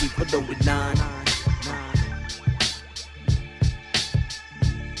 getting deep below the 9.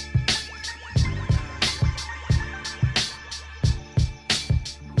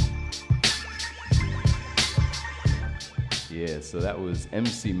 Yeah, so that was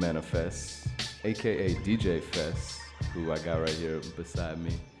MC Manifest, aka DJ PHES, who I got right here beside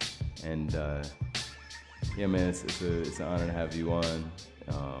me. And yeah, man, it's an honor to have you on.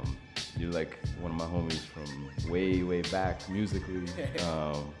 You're like one of my homies from way back musically. You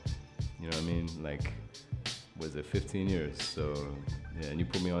know what I mean? Like, was it 15 years? So yeah, and you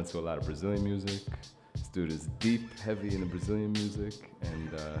put me onto a lot of Brazilian music. This dude is deep, heavy in the Brazilian music. And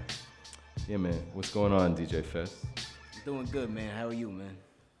yeah, man, what's going on, DJ PHES? Doing good, man. How are you, man?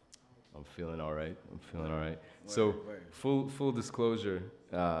 I'm feeling all right. So, full disclosure,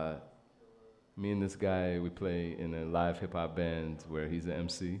 me and this guy, we play in a live hip-hop band where he's an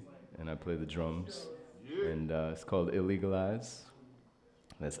MC, and I play the drums. And it's called Illegalize.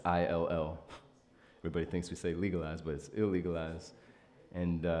 That's ILL. Everybody thinks we say legalize, but it's Illegalize.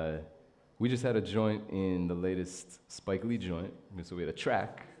 And we just had a joint in the latest Spike Lee joint. So we had a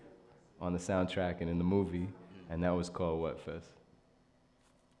track on the soundtrack and in the movie, and that was called what, Fest?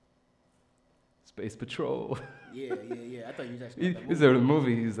 Space Patrol. Yeah. I thought you was asking about He said the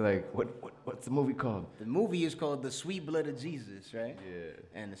movie. He's like, what's the movie called? The movie is called The Sweet Blood of Jesus, right? Yeah.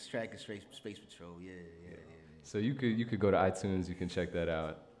 And the track is Space Patrol. Yeah. So you could go to iTunes. You can check that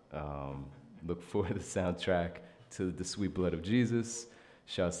out. Look for the soundtrack to The Sweet Blood of Jesus.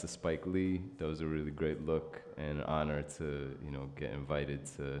 Shouts to Spike Lee. That was a really great look and an honor to get invited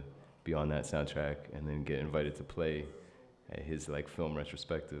to be on that soundtrack and then get invited to play at his film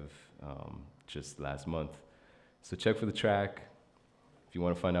retrospective just last month. So check for the track. If you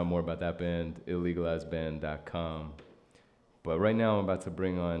want to find out more about that band, illegalizeband.com. But right now I'm about to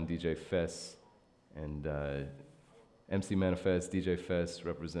bring on DJ PHES, and MC Manifest, DJ PHES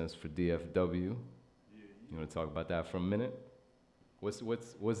represents for DFW. You want to talk about that for a minute? What's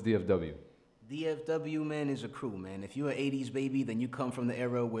DFW? DFW, man, is a crew, man. If you're an 80s baby, then you come from the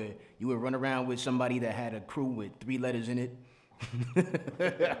era where you would run around with somebody that had a crew with 3 letters in it.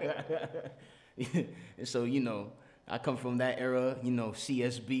 And so, I come from that era,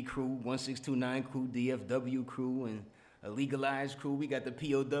 CSB crew, 1629 crew, DFW crew, and a legalized crew. We got the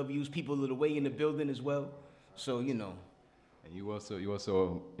POWs, people of the way in the building as well. So, And you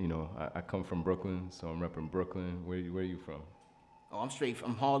also, I come from Brooklyn, so I'm repping Brooklyn. Where are you from? Oh, I'm straight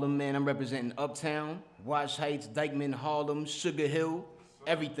from Harlem, man. I'm representing Uptown, Wash Heights, Dykeman, Harlem, Sugar Hill,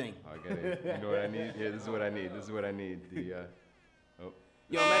 everything. I get it. You know what I need? Yeah, this is what I need.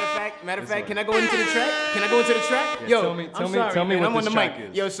 Yo, matter of fact, can I go into the track? Yeah, Yo, tell me what I'm on the track mic.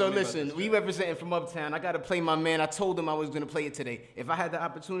 is. Yo, so listen, we representing from Uptown. I gotta play my man. I told him I was gonna play it today. If I had the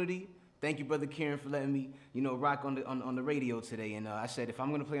opportunity Thank you, Brother Kieran, for letting me, rock on the radio today. And I said, if I'm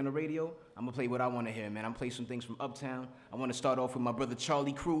gonna play on the radio, I'm gonna play what I want to hear, man. I'm gonna play some things from Uptown. I want to start off with my brother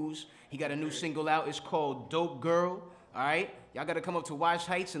Charlie Cruz. He got a new single out. It's called Dope Girl. All right, y'all gotta come up to Wash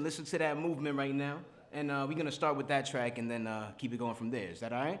Heights and listen to that movement right now. And we're gonna start with that track and then keep it going from there. Is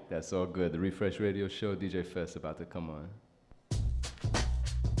that all right? That's all good. The Refresh Radio Show, DJ PHES about to come on.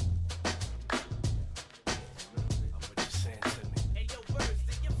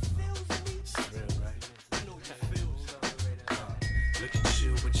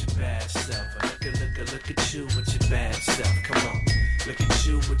 Look at you with your bad self. Come on. Look at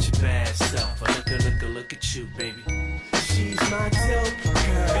you with your bad self. Look at you, baby. She's my dope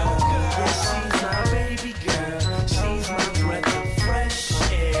girl. Yeah, she's my baby girl. She's my breath of fresh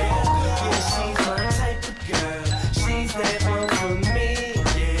air. Yeah, she's my type of girl. She's that one for me.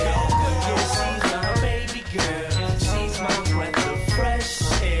 Yeah, she's my baby girl. She's my breath of fresh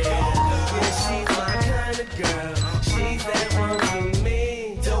air. Yeah, she's my kind of girl. She's that one for me.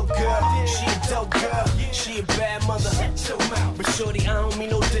 Dope girl, she a dope girl. She a bad mother. But shorty, I don't mean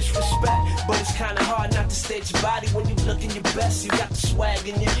no disrespect, but it's kinda hard not to stage your body when you looking your best. You got the swag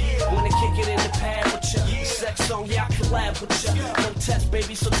in you. Wanna kick it in the pad with ya. The sex song, yeah, I collab with ya. No test,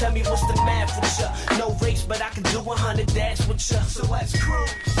 baby, so tell me what's the math with ya. No race, but I can do 100 dash with ya. So let's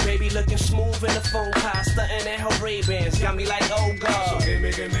cruise. Baby looking smooth in the phone car, stunting in her Ray-Bans. Got me like, oh God. So give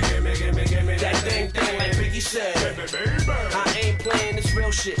me that thing like Biggie said. I ain't playing this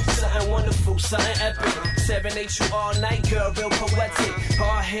real shit. Something wonderful, something epic. 7-8 you all night, girl, real poetic.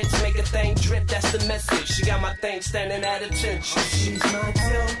 Hard hits make a thing drip, that's the message. She got my thing standing at attention. She's my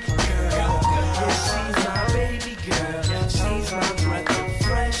dope girl. Yeah, she's my baby girl. She's my breath of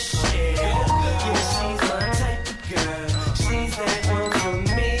fresh air. Yeah, she's my type of girl. She's that one for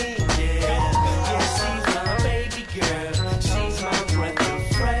me. Yeah, she's my baby girl. She's my breath of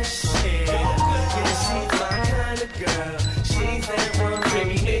fresh air. Yeah, she's my kind of girl. She's that one for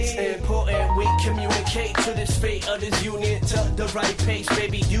me. Baby, it's important we communicate to this fate of this union to the right pace.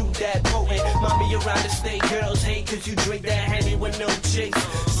 Baby, you that potent. Mommy around the state, girls hate cause you drink that Henny with no chase.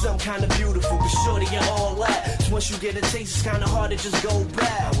 Some kind of beautiful, but shorty you're all that. So once you get a taste, it's kinda hard to just go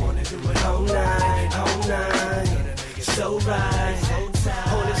back. I wanna do it all night. So right.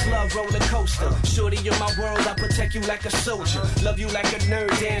 Oh, this love roller coaster. Shorty, you're my world, I protect you like a soldier. Love you like a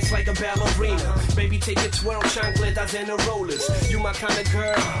nerd, dance like a ballerina. Baby, take a twirl, chancletas and the rollers. You my kind of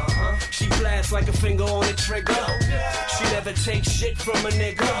girl. She blasts like a finger on the trigger. She never takes shit from a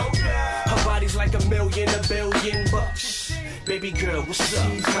nigga. Her body's like $1 million, $1 billion bucks. Baby girl, what's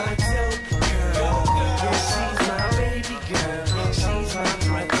up? She's my dope girl. Yeah, she's my baby girl. She's my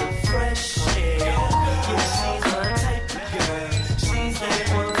breath of fresh air. Yeah, she's my type of girl. She's that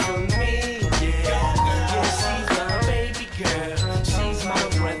one for me. Yeah, she's my baby girl. She's my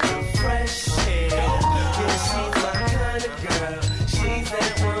breath of fresh air. Yeah, she's my kind of girl. She's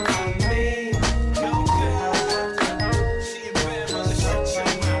that one for me. Go girl. She a bad mother, shut your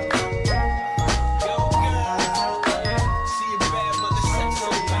mouth. Go girl. She a bad mother, shut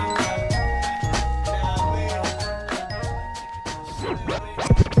your mouth. Nah, man.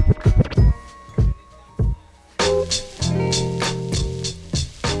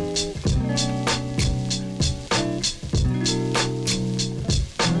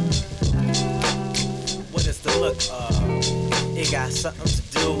 What is the look of? It got something to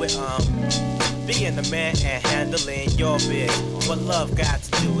do with being the man and handling your biz. What love got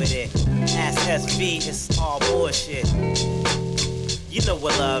to do with it? Ask SV, it's all bullshit. You know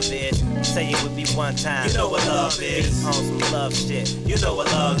what love is. Say it with me one time. You know what love is. Be on some love shit. You know what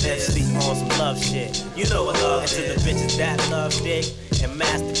love is. Be on some love shit. You know what love is. And to the bitches that love dick and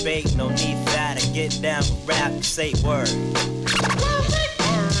masturbate, no need for that. And get down with rap and say word.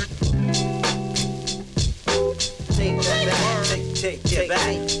 Take that back. Take it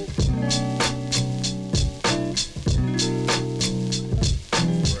back.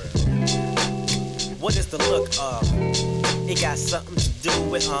 What is the look of? It got something to do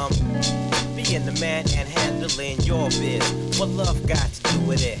with being the man and handling your biz. What love got to do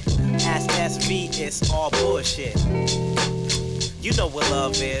with it? Ask SV, it's all bullshit. You know what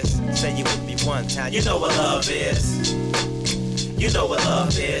love is. Say it with me one time. You know what love is. You know what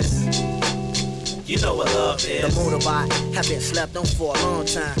love is. You know what love is. The motorbike have been slept on for a long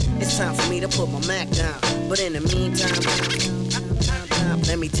time. It's time for me to put my Mac down. But in the meantime,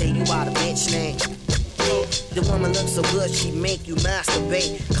 let me tell you about a bitch name. The woman looks so good, she make you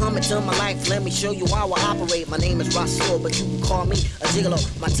masturbate. Come into my life, let me show you how I operate. My name is Rasul, but you can call me a gigolo.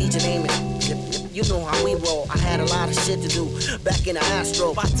 My teacher name is you know how we roll. I had a lot of shit to do back in the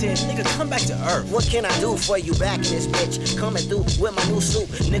Astro. By 10, nigga, come back to earth. What can I do for you back in this bitch? Coming through with my new suit,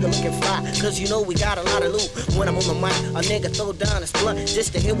 nigga looking fly, cause you know we got a lot of loot. When I'm on the mic, a nigga throw down his blunt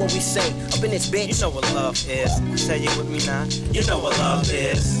just to hear what we say up in this bitch. You know what love is. Say it with me now. You know what love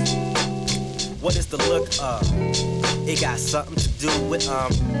is. What is the look of? It got something to do with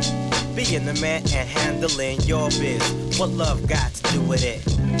being the man and handling your biz. What love got to do with it?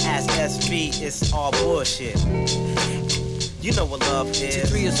 As SV, it's all bullshit. You know what love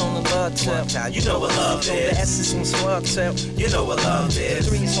is. 3 is on the love tip. You know what love is. The S is on slug tip. You know what love is.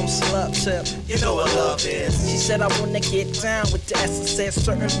 3 is on slug tip. You know what love is. She said I wanna get down with the S. I said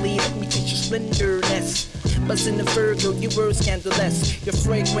certainly, let me teach you splendorness. Buzzing the Virgo, you were scandalous. Your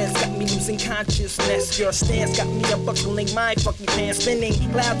fragrance got me losing consciousness. Your stance got me unbuckling my fucking pants. Spinning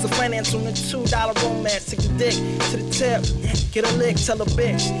clouds of finance on a $2 romance. Take the dick to the tip. Get a lick, tell a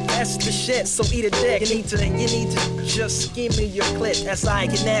bitch. That's the shit, so eat a dick. You need to just give me your clit. As I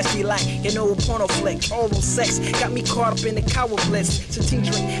get nasty like an old porno flick. Oral sex got me caught up in the cower bliss. So tea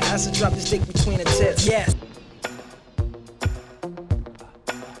drink as I drop this dick between the tits. Yeah.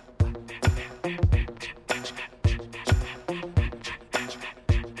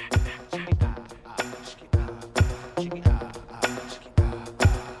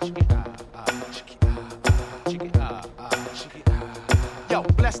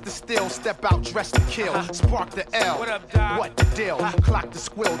 Step out, dress to kill, spark the L. What up, Doc? What the deal? Clock the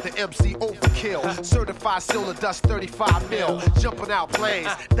squill, the MC overkill. Certified silver dust, 35 mil. Jumping out planes,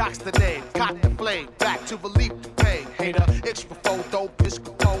 Doc's the name. Cock the flame, back to relief the pain. Hater, it's for photo,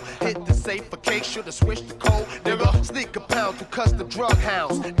 pisco. Hit the safe for case, should've switched the code. Nigga, sneak a pound through custom drug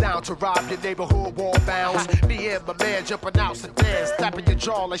hounds. Down to rob your neighborhood wall bounds. Me and my man jumping out sedans. Tapping your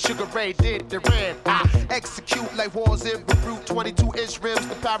jaw like Sugar Ray did the Ran. I execute like wars in Beirut. 22-inch rims,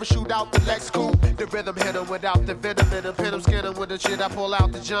 the parachute out the Lex Coupe. The rhythm hit him without the venom in him. Hit him, skin him with the shit. I pull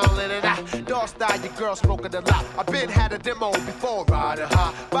out the John Lennon. Dog style, your girl smoking a lot. I been had a demo before riding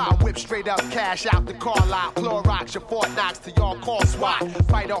high. Buy a whip straight up, cash out the car lot. Clorox your Fort Knox to y'all call SWAT.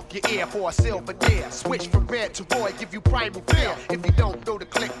 Bite off your ear for a silver deer. Switch from red to Roy, give you primal fear. If you don't know the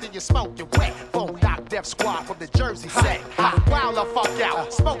click, then you smoke, you wet. Phone Doc Def Squad from the Jersey set. Wild the fuck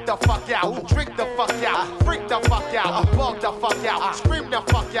out, smoke the fuck out, drink the fuck out, freak the fuck out, bug the fuck out, scream the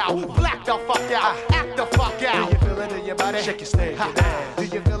fuck out, black the fuck out, act the fuck out. Do you feel it in your body? Shake your snake, do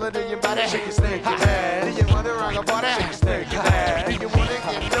you feel it in your body? Shake your snake, do you wanna rock a body? Shake your snake, do you wanna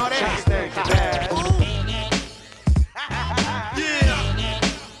get naughty? Shake your snake, yeah.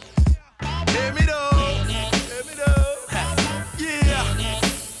 Hear me though. Yeah.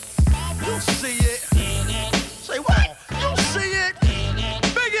 You see it. Say what? You see it.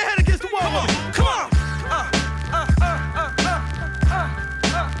 Bang your head against the wall. Come on.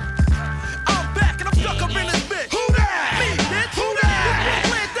 I'm back and I'm stuck up in this bitch. Who that? Me, bitch. Who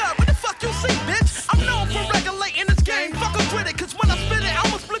that? What the fuck you see, bitch? I'm known for regulating this game. Fuck a critic.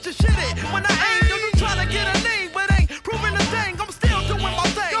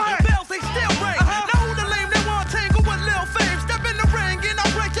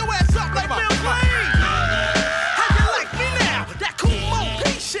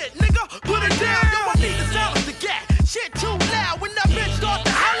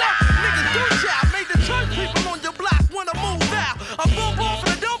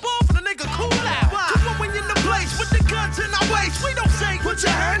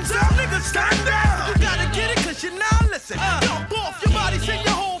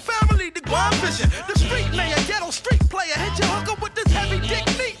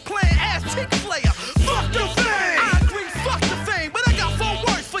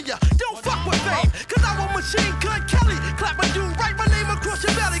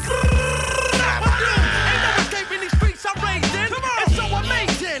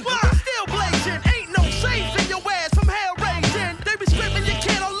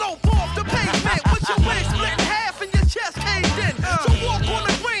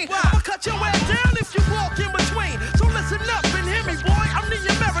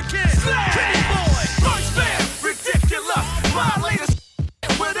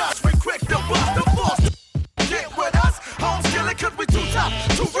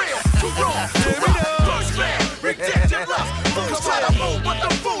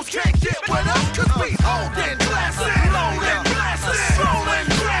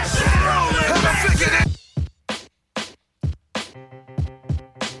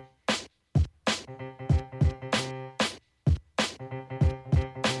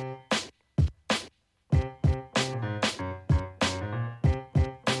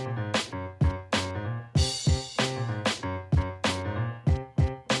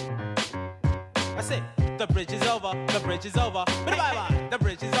 I say, the bridge is over, the bridge is over. Bye bye, the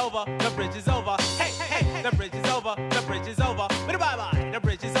bridge is over, the bridge is over. Hey, hey, the bridge is over, the bridge is over. Bye bye, the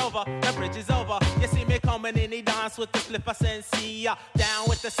bridge is over, the bridge is over. You see me coming in the dance with the flipper sensei, down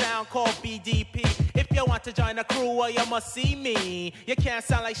with the sound called BDP. If you want to join the crew, well, you must see me. You can't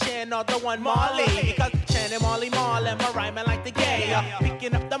sound like Shan or the one Marley, because Shan and Marley Marlin, my rhyming like the gay.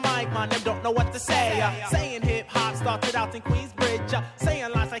 Picking up the mic, man, them don't know what to say. Saying hip hop started out in Queensbridge.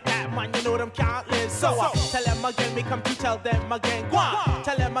 Saying lines like that, man, you know them can't live. So tell them again, me come to tell them again. Go on.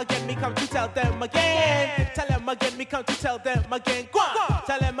 Tell them again, me come to tell them again. Tell them again, me come to tell them again. Go on.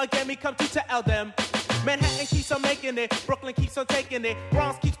 Tell them again, me come to tell them. Manhattan keeps on making it, Brooklyn keeps on taking it,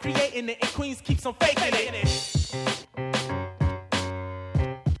 Bronx keeps creating it, and Queens keeps on faking it.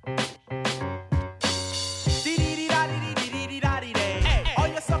 All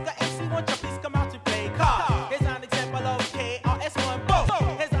your sucker MC want your please come out to play car. Here's an example of KRS-One. Boom.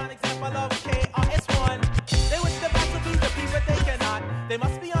 Here's an example of KRS-One. They wish the best to be the people, but they cannot. They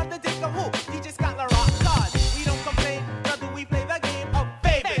must be on the dick of who? DJ Scott LaRock. Cause we don't complain, nor do we play the game of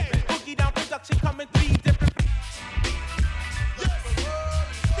baby. Boogie down production coming 3 different.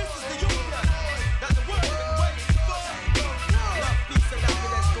 This is the union that the world been waiting for. Love, peace, and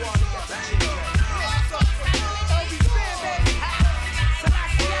happiness to all the children.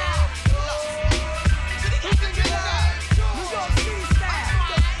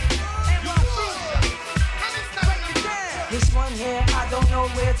 This one here, I don't know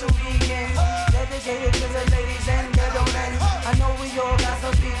where to begin. Dedicated to the ladies and gentlemen. I know we all got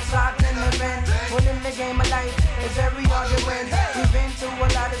some beats locked in the bend. Well, in the game of life, it's very hard to win. We've been through a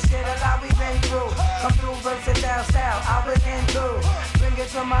lot of shit, a lot we've been through. Come through versatile style, I was into. Bring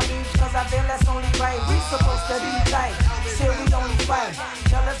it to my beats, cause I feel that's only right. We supposed to be tight, still we only fight.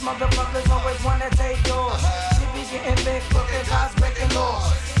 Jealous motherfuckers always wanna take yours. She be getting big, crooked, eyes breaking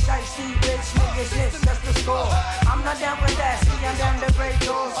laws. Shiesty, bitch, niggas, shit, that's the score. I'm not down for that, see I'm down to break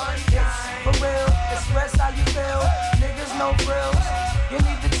doors. It's for real, express how you feel. Niggas no frills, you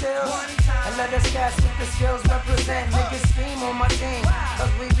need the chills. And let us cast with the skills represent. Niggas scheme on my team,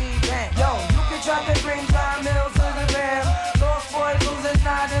 cause we be bent. Yo, you can try to bring 5 mils to the gram. Lost boy losing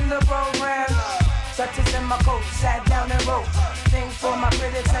not in the program. Touches in my coat, sat down and wrote things for my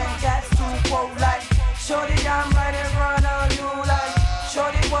critics and cats to quote like shorty, I'm right in front of you like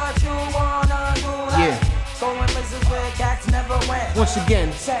shorty, what you wanna do like going places where cats never went. Once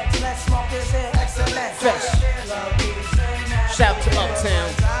again, sex, let's smoke this here, excellent. Fresh. Shout to Uptown,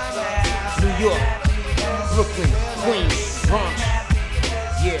 New York, Brooklyn, Queens, Bronx.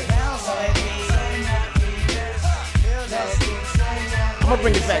 Yeah. I'm gonna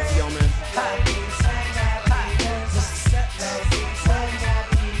bring it back to y'all, man.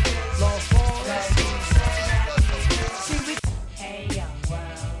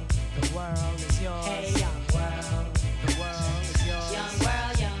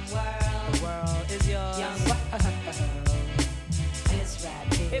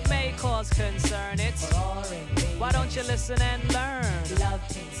 It may cause concern, it's boring. Why don't you listen and learn? Love,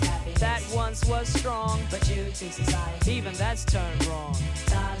 peace, happiness. That once was strong, but you to society, even that's turned wrong.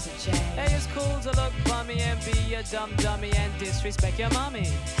 Times have changed. Hey, it's cool to look bummy and be a dumb dummy and disrespect your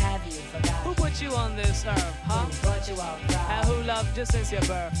mommy. Have you forgotten? Who put you on this earth, huh? Who brought you out proud? And who loved you since your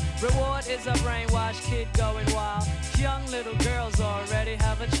birth? Reward is a brainwashed kid going wild. Young little girls already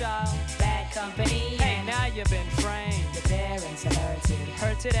have a child. Bad company. Hey, now you've been framed. Your parents are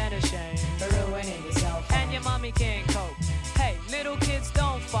hurted and ashamed. For ruining yourself. And your mommy can't cope. Hey, little kids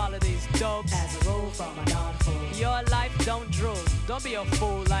don't follow these dopes. As a rule from a non-fool. Your life don't drool. Don't be a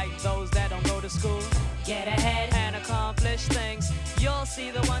fool like those that don't go to school. Get ahead and accomplish things. You'll see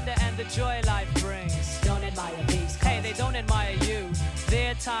the wonder and the joy life brings. Don't admire these. Hey, they don't admire you.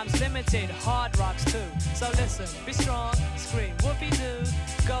 Their time's limited, hard rocks too. So listen, be strong, scream whoopee-doo.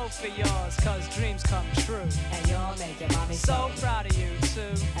 Go for yours, cause dreams come true. And you'll make your mommy so proud of you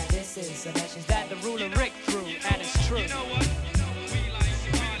too. And this is the message that the ruler Rick threw, and it's true. You know what? We like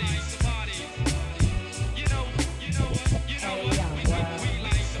to party, You know what? We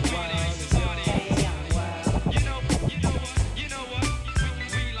like to party,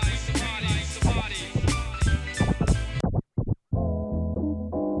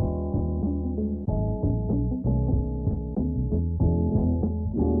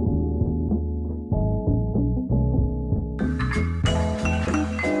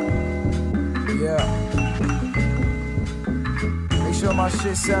 My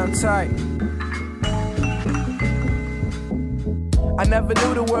shit sound tight. I never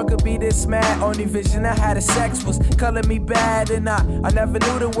knew the world could be this mad. Only vision I had of sex was color me bad. And I never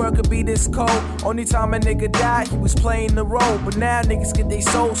knew the world could be this cold. Only time a nigga died, he was playing the role. But now niggas get their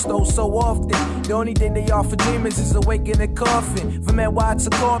soul stole so often. The only thing they offer dreamers is awake in a coffin. From NY to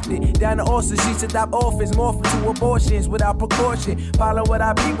Compton, down to Austin, streets adopt orphans, morphing to abortions without precaution. Follow what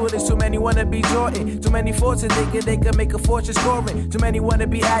our people, there's too many wanna be Jordan. Too many fortunes thinking they can make a fortune scoring. Too many wanna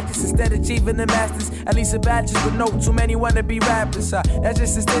be actors instead of achieving the masters. At least a bachelor's, but no, too many wanna be rappers. That's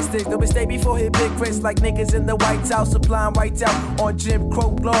just statistics. Don't mistake before hit big Chris like niggas in the White House applying white out on Jim Crow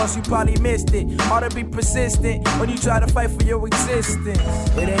laws. You probably missed it. Hard to be persistent when you try to fight for your existence.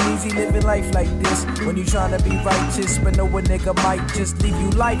 It ain't easy living life like this when you tryna be righteous, but know a nigga might just leave you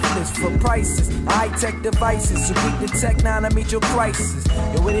lifeless for prices. High-tech devices, so keep the tech now to meet your crisis.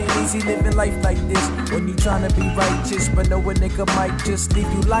 Yo, it ain't easy living life like this when you tryna be righteous, but know a nigga might just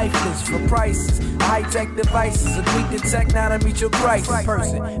leave you lifeless for prices. High-tech devices, so keep the tech now to meet your crisis.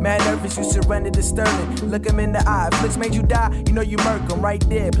 Person, mad nervous, you surrender to Sterling. Look him in the eye. If Flicks made you die, you know you murk him right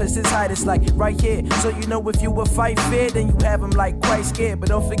there. Plus his height is like right here. So you know if you would fight fair, then you have him like quite scared. But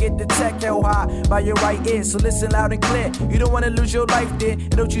don't forget the tech held high by your right ear. So listen loud and clear. You don't wanna lose your life there.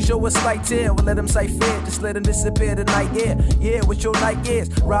 And don't you show a slight tear. Well, let him sight fair. Just let him disappear tonight, yeah. Yeah, with your night ears.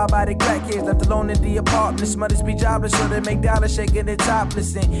 Robbed by the crackheads, left alone in the apartment. Mothers be jobless, so they make dollars shaking their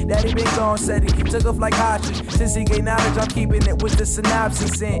topless. And daddy been gone, said he took off like Hodges. Since he gained knowledge, I'm keeping it with the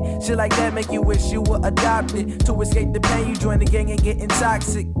synopsis. And shit like that make you wish you were adopted. To escape the pain, you join the gang and get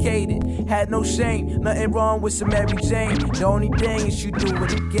intoxicated. Had no shame, nothing wrong with some Mary Jane. The only thing is you do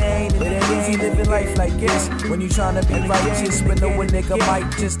it again. It ain't easy living life like this when you tryna be righteous, but know a nigga might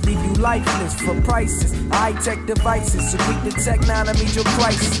just leave you lifeless for prices. High-tech devices, so keep the tech now to meet your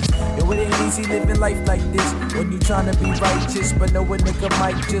crisis. Yo, it ain't easy living life like this when you tryna be righteous, but know a nigga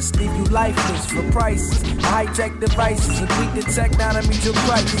might just leave you lifeless for prices. High-tech devices, so keep the tech now to meet your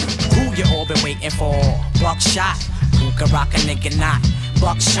crisis. Who you all been waiting for? Buckshot. Who can rock a nigga not?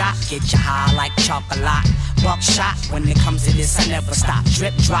 Buckshot, get you high like chocolate. Buckshot, when it comes to this, I never stop.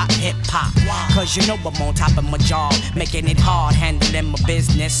 Drip, drop, hip hop. Cause you know I'm on top of my job, making it hard, handling my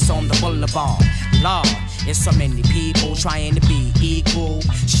business on the boulevard. Lord, there's so many people trying to be equal.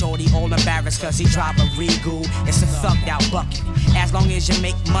 Shorty all embarrassed cause he drive a Regal. It's a thugged out bucket. As long as you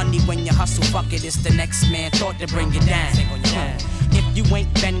make money when you hustle, fuck it. It's the next man thought to bring you down. If you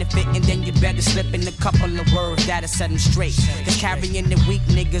ain't benefiting, then you better slip in a couple of words that'll set them straight. Cause carrying the weak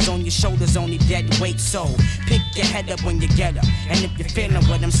niggas on your shoulders only dead weight. So pick your head up when you get up. And if you're feeling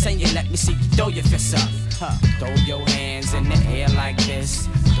what I'm saying, let me see you throw your fists up. Throw your hands in the air like this.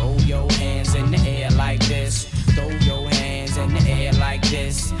 Throw your hands in the air like this. Throw your hands in the air like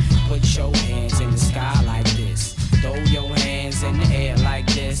this. Put your hands in the sky like this. Throw your hands in the air like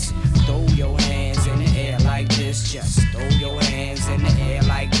this. Throw your hands in the air like this. Just throw your hands in the air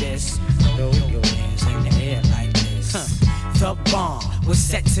like this. Throw your hands in the air like this. The bomb was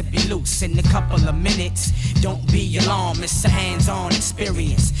set to be loose in a couple of minutes. Don't be alarmed, it's a hands-on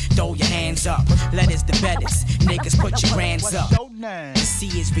experience. Throw your hands up, let us the betters. Niggas put your hands up. See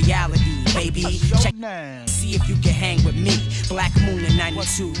it's reality, baby. Check, see if you can hang with me. Black Moon in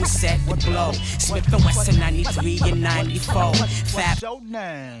 92 was set to blow. Smith and Wesson 93 and 94. Fab. What's your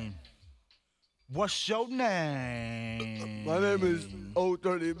name? What's your name? My name is Old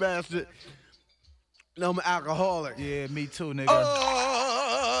Dirty Bastard. And I'm an alcoholic. Yeah, me too, nigga.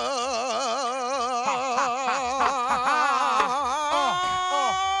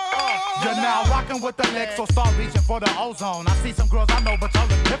 You're now rocking with the Knicks, so start reaching for the ozone. I see some girls I know, but y'all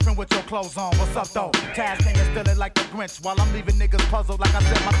look different with your clothes on. What's up, though? Taz King is still it like the Grinch, while I'm leaving niggas puzzled like I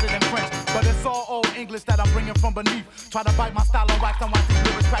said my shit in French. But it's all old English that I'm bringing from beneath. Try to bite my style on wax and watch these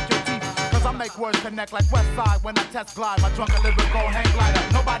lyrics crack your teeth. Cause I make words connect like West Side when I test glide. My drunk and lyrical hang glider.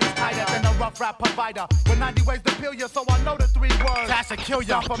 Nobody's tighter than a rough rap provider. With 90 ways to peel you, so I know the 3 words. Cash and kill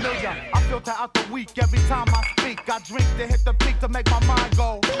ya. I'm familiar. I filter out the weak every time I speak. I drink to hit the peak to make my mind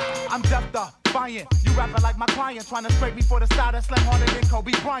go. I'm deaf defiant. You rapping like my client, trying to scrape me for the style that slam harder than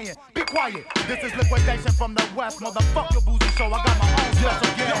Kobe Bryant. Be quiet. This is liquidation from the West. Motherfucker boozy show. I got my own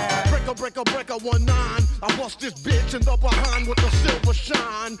special yeah. Breaker 1-9. I bust this bitch in the behind with the silver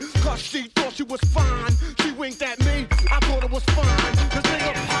shine. Cause she thought she was fine. She winked at me. I thought it was fine. This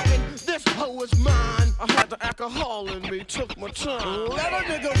nigga poppin', this hoe is mine. I had the alcohol in me, took my time. Let a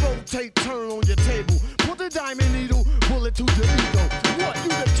nigga rotate, turn on your table. Put the diamond needle, bullet to the ego. What, you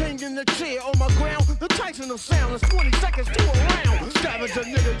the king in the chair on my ground? The Tyson of sound is 20 seconds to a round. Savage a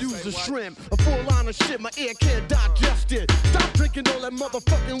nigga use the shrimp. A full line of shit, my ear can't digest it. Stop drinking all that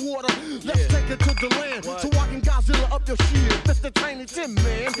motherfucking water. Let's take it to the land. So I can Godzilla up your shit. Mr. Tiny Tim,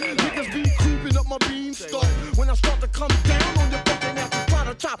 man. Niggas be creeping up my beanstalk. When I start to come down on your fucking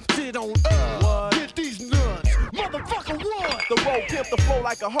the top, sit on up. Get these nuts, motherfucker, what? The road pimp the flow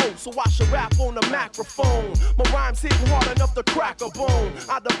like a hoe, so I should rap on the microphone. My rhymes hitting hard enough to crack a bone.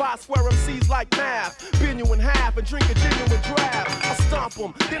 I divide square MCs like math, bend you in half and drink a genuine draft. I stomp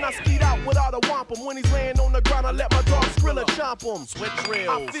him, then I skeet out without a wampum. When he's laying on the ground, I let my dog Skrilla chomp him. Switch reels.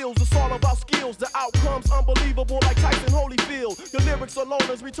 I feels it's all about skills, the outcomes unbelievable like Tyson Holyfield. Your lyrics are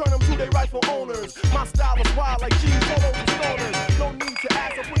loners, return them to their rightful owners. My style is wild like G's all over stoners. No need to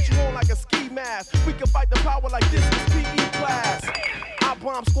ask, I'll put you on like a ski mask. We can fight the power like this is PE class. I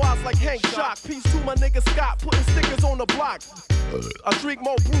bomb squads like Hank Shock. Peace to my nigga Scott, putting stickers on the block. I drink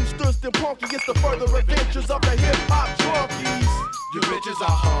more Brewsters than Punky. It's the further adventures of the hip-hop drunkies. You bitches are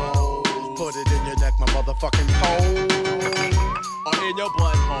hoes. Put it in your neck, my motherfucking toe. Or in your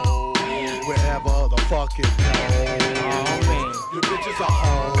butthole. Wherever the fuck it goes. Oh, man. You bitches are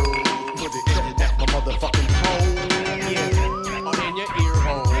hoes. Put it in your neck, my motherfucking toe. Yeah. Or in your ear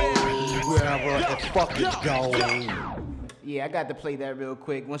hole. Wherever the fuck it goes. Yeah, I got to play that real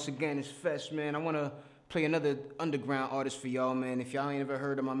quick. Once again, it's PHES, man. I want to play another underground artist for y'all, man. If y'all ain't ever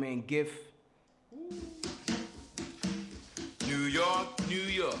heard of my man GIF. New York, New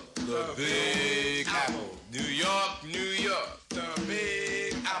York, the Big Apple. New York, New York, the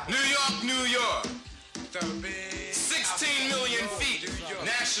Big Apple. New York, New York, the Big 16 million feet.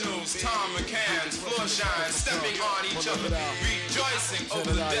 Nationals, Tom McCann's floor shine, stepping on each other, rejoicing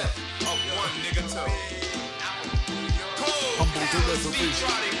over the death of one nigga toe. Humble delivery,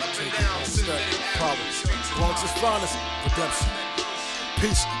 problems, Bronx's finest, redemption.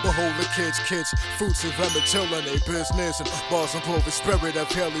 Peace, behold the kids, fruits of Emmett Till in their business, and bars and the spirit of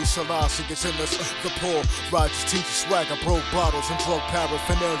Haley Selassie gets in us. The poor, righteous teacher swagger, broke bottles and drug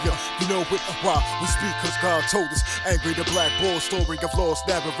paraphernalia. You know it, why we speak, cause God told us. Angry the black bull, story of lost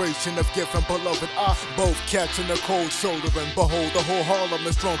narration of gift and beloved. I both catching a cold shoulder, and behold the whole Harlem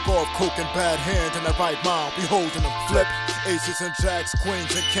is drunk off coke and bad hand in the right mind. Beholding them flip, aces and jacks,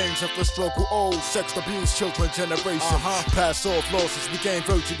 queens and kings of the struggle. Old sex abuse, children generation. Pass off losses, we gain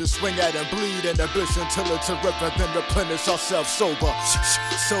virtue to swing at and bleed inhibition till it's a river, then replenish ourselves sober.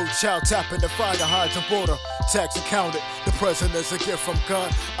 So child tapping the fire hydrant water, tax accounted. The present is a gift from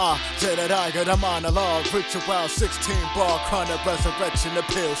God. Jedediah, the monologue, ritual 16 bar, chronic resurrection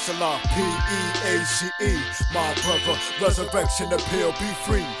appeal, Salah. P-E-A-C-E, my brother, resurrection appeal, be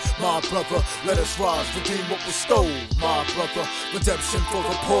free. My brother, let us rise, redeem what was stole. My brother, redemption for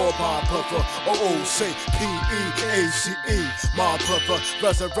the poor, my brother. Oh, say P-E-A-C-E, my brother,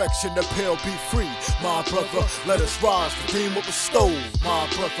 resurrection appeal, be free. My brother, let us rise, redeem what was stole. My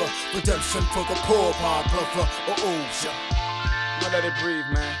brother, redemption for the poor, my brother. I'm gonna let it breathe,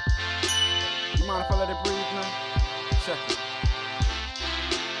 man. You mind if I let it breathe, man? Check it.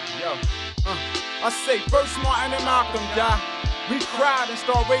 Yo, I say first Martin and Malcolm die. We cried and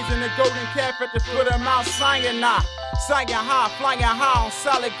start raising the golden calf at the foot of Mount Sinai. Saying high, flying high on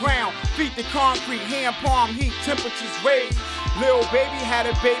solid ground. Feet the concrete, hand palm heat, temperatures raised. Lil baby had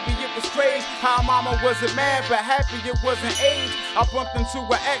a baby, it was crazy. How mama wasn't mad, but happy it wasn't age. I bumped into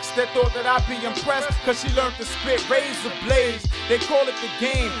an ex that thought that I'd be impressed, cause she learned to spit razor blades. They call it the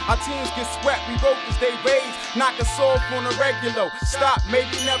game, our teams get swept, we vote as they raise. Knock us off on a regular, stop,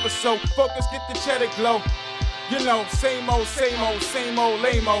 maybe never so. Focus, get the cheddar glow. You know, same old,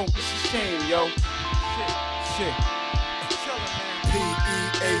 lame-o. It's a shame, yo. Shit.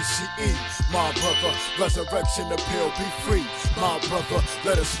 P-E-A-C-E, my brother, resurrection appeal, be free. My brother,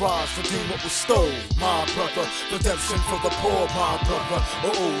 let us rise, redeem what was stole. My brother, redemption for the poor, my brother.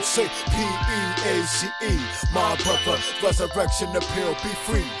 Oh, say P-E-A-C-E, my brother, resurrection appeal, be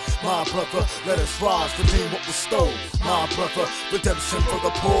free. My brother, let us rise, redeem what was stole. My brother, redemption for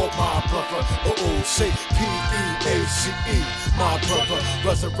the poor, my brother. Oh, say P-E-A-C-E, my brother,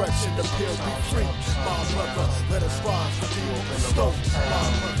 resurrection appeal, be free. My brother, let us rise, redeem what was stole. My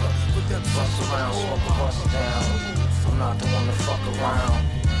brother, redemption for the poor, my brother. I'm not the one to fuck around.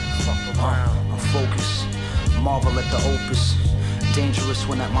 I'm focused, marvel at the opus. Dangerous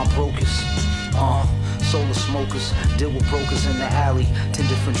when at my brokest. Solar smokers, deal with brokers in the alley. 10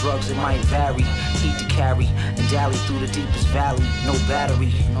 different drugs, it might vary. Heat to carry and dally through the deepest valley. No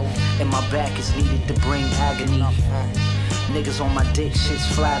battery, and my back is needed to bring agony. Niggas on my dick, shit's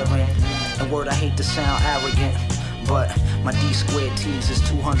flattering. And word, I hate to sound arrogant, but my D squared T's is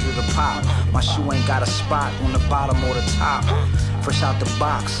 200 a pop. My shoe ain't got a spot on the bottom or the top. Fresh out the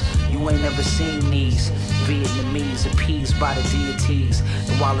box, you ain't never seen these. Vietnamese appeased by the deities.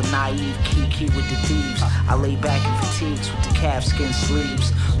 And while a naive kiki with the thieves, I lay back in fatigues with the calfskin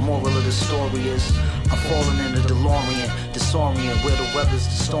sleeves. Moral of the story is, I'm falling in the DeLorean, disorient where the weather's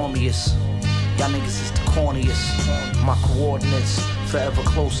the stormiest. Y'all niggas is the corniest. My coordinates forever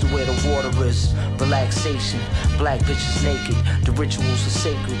close to where the water is. Relaxation, black bitches naked. The rituals are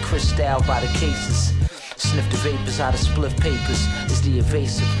sacred, crystal by the cases. Sniff the vapors out of spliff papers. It's the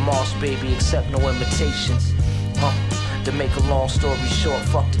evasive Moss baby, accept no imitations. To make a long story short,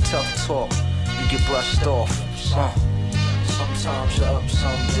 fuck the tough talk. You get brushed off. Sometimes you're up,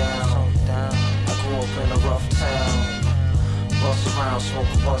 some down. I grew up in a rough town. Bust around,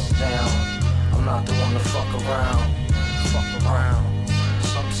 smoke a bust down. I'm not the one to fuck around.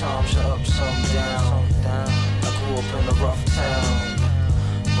 Sometimes you're up, some down. I grew up in a rough town.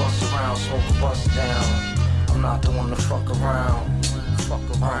 Bust around, smoke a bust down. I'm not the one to fuck around.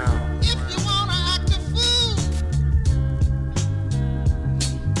 If you wanna act a fool,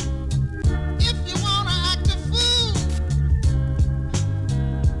 if you wanna act a fool.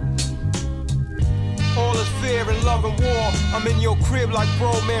 All is fear and love and war. I'm in your crib like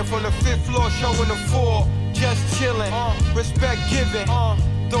bro man from the 5th floor showing the 4. Just chillin', respect given.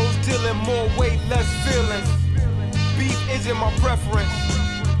 Those dealing more weight, less feelings. Beef isn't my preference.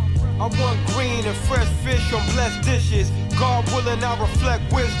 I want green and fresh fish on blessed dishes. God willing, I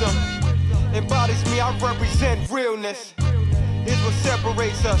reflect wisdom. Embodies me, I represent realness. It's what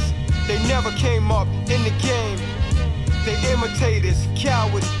separates us. They never came up in the game. They imitators,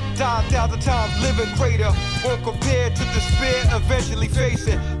 cowards, died 1,000 times, living greater. Won't compare to despair, eventually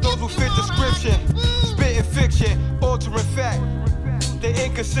facing those who fit description. Spitting fiction, altering fact. They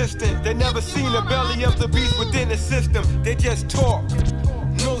inconsistent. They never seen the belly of the beast within the system. They just talk.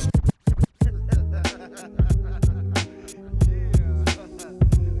 No.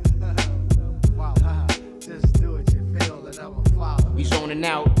 We zoning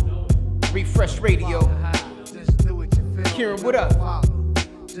out. Refresh Radio. Kieran, what up?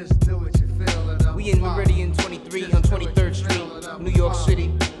 We in Meridian 23 on 23rd Street, New York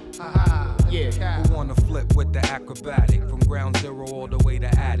City. Yeah. Who wanna flip with the acrobatic? From ground zero all the way to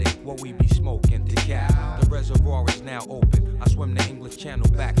attic. What we be smoking to cap. The reservoir is now open. I swim the English Channel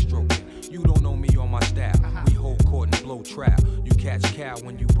backstroking. You don't know me or my style. We hold court and blow trial. You catch cow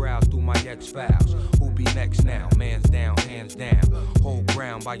when you browse through my X-Files. Who be next now? Man's down, hands down. Hold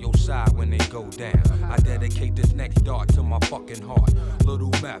ground by your side when they go down. I dedicate this next dart to my fucking heart.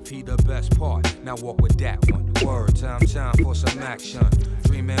 Little Meth, he the best part. Now walk with that one. Word, time for some action.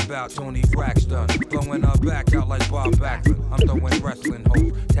 Dreaming about Tony Braxton. Blowing her back out like Bob Backlund. I'm throwing wrestling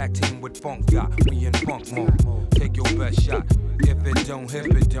hoes. Tag team with Funk Got. We in funk mode. Take your best shot. If it don't hip,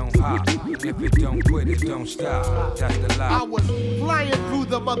 it don't hop. If it don't quit, it don't stop. That's the lie. I was flying through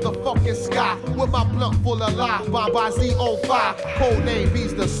the motherfucking sky with my blunt full of life. Bomb Z05. Code name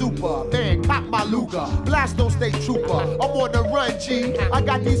B's the Super. Man, cop my Luger. Blast on state trooper. I'm on the run, G. I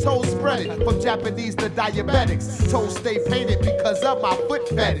got these hoes spreaded from Japanese to diabetics. Toes stay painted because of my foot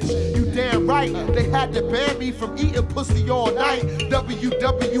fetish. You damn right, they had to ban me from eating pussy all night.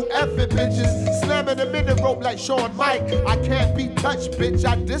 WWF and bitches slamming them in the rope like Shawn Mike. I can't be touched, bitch.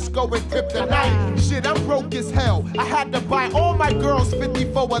 I disco and kryptonite. Shit, I'm broke as hell. I had to buy all my girls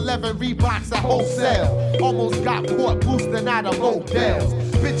 5411 Reeboks at wholesale. Almost got caught boosting out of motels.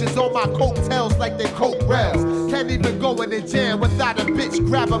 Bitches on my coattails like they coat rails. Can't even go in the jam without a bitch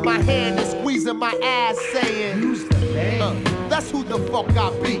grabbing my hand and squeezing my ass saying, "Use the man." That's who the fuck I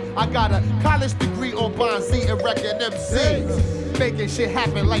be. I got a college degree on Bond Z and wrecking MCs. Making shit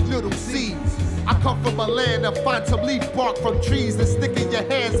happen like little seeds. I come from a land of phantom leaf bark from trees and sticking your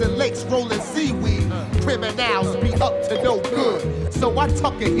hands in lakes rolling seaweed. Criminals be up to no good, so I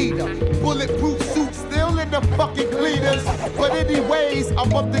tuck a heater. Bulletproof suit still in the fucking cleaners. But anyways, I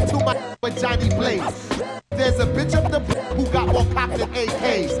bumped into my with Johnny Blaze. There's a bitch up the who got more cops than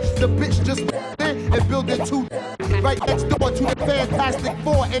AKs. The bitch just in and building 2 right next door to the Fantastic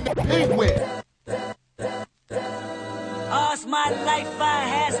Four and the Penguin. All's my life I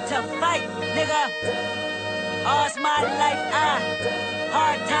has to fight, nigga. All's my life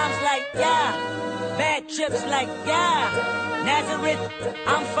hard times like yeah, bad trips like yeah. Nazareth,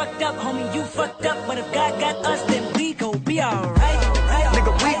 I'm fucked up, homie, you fucked up. But if God got us, then we gon' be alright.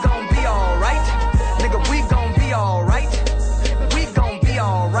 Nigga, we gon' be alright. Nigga, we gon' be alright. We gon' be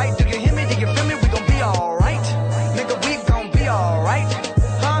alright. Do you hear me? Do you feel me? We gon' be alright. Nigga, we gon' be alright.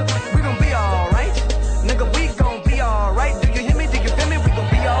 Huh? We gon' be alright. Nigga, we gon' be alright. Do you hear me? Do you feel me? We gon'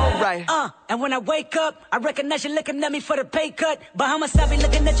 be alright. And when I wake up, I recognize you looking at me for the pay cut. Bahamas, I be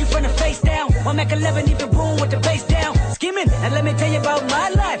looking at you from the face down. One Mac 11, even boom with the bass down. Skimming, and let me tell you about my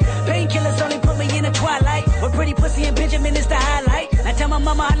life. Painkillers only put me in the twilight. With pretty pussy and Benjamin is the highlight. I tell my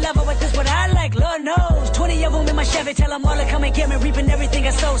mama I love her, but this what I like, Lord knows. 20 of them in my Chevy, tell them all to come and get me. Reaping everything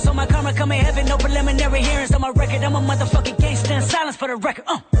I sow, so my karma come in heaven. No preliminary hearings on my record. I'm a motherfucking gangster in silence for the record.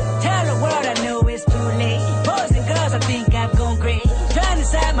 Tell the world I knew. it's too late. Boys and girls, I think I've gone crazy. Trying to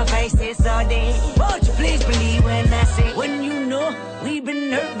side my face this all day. Won't you please believe when I say, when you know we've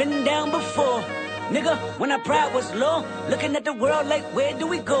been hurt, been down before. Nigga, when our pride was low, looking at the world like, where do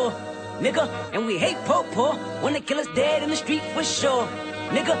we go? Nigga, and we hate po-po when they kill us dead in the street for sure.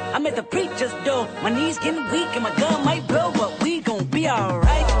 Nigga, I'm at the preacher's door. My knees getting weak and my gun might blow, but we gon' be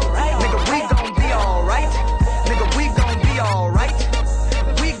alright. Nigga, we gon' be alright. Nigga, we gon' be alright.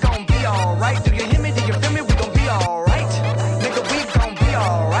 We gon' be alright. Do you hear me? Do you feel me? We gon' be alright. Nigga, we gon' be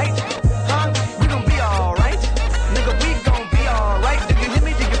alright. Huh? We gon' be alright. Nigga, we gon' be alright. Do you hear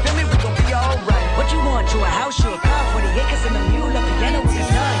me? Do you feel me? We gon' be alright. What you want? You a house, you a car, 40 acres and a mule, a piano with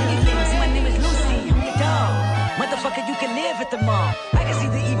guitar. Anything. See, my name is Lucy. I'm your dog. Motherfucker, you can live at the mall. I can see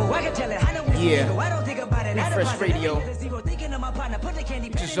the evil. I can tell it. I know Yeah. I don't think about it. Fresh Radio.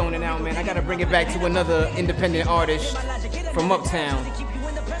 Just zoning out, man. I gotta bring it back to another independent artist from Uptown.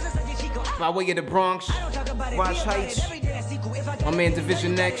 By way of the Bronx, Watch Heights. My man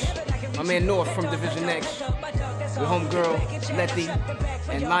Division X. My man North from Division X. With homegirl Letty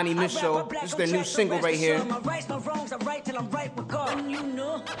and Lonnie Michaud. This is their new single right here.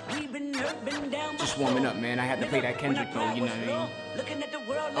 Just warming up, man. I had to play that Kendrick though, you know what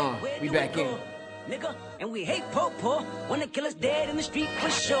I mean? We back in. Nigga, and we hate po-po when they kill us dead in the street for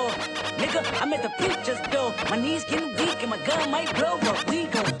sure. Nigga, I'm at the preacher's door. My knees getting weak and my gun might blow, but we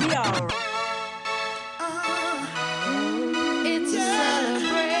gon' be alright. It's a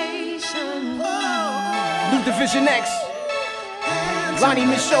celebration. New Division X. Lonnie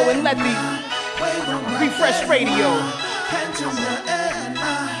Michaud and Letty. Refresh Radio. Hands in the air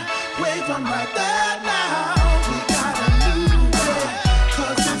now. Wave them right there now. We got a new way,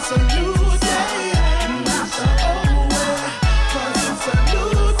 'cause it's a new day. Not the old way, 'cause it's a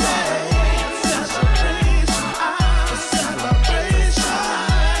new day. Celebration, a celebration,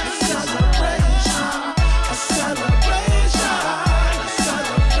 a celebration, a celebration, a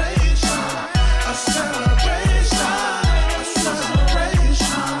celebration, a celebration, a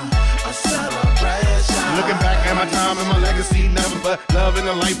celebration, a celebration. Looking back at my time and my legacy, never but love in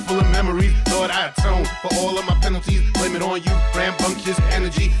a life full of memories. Lord, I atone for all of my penalties. Blame it on you, rambunctious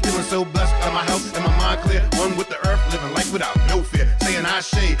energy. Feeling so blessed, got my health and my mind clear. One with the earth, living life without no fear. Saying I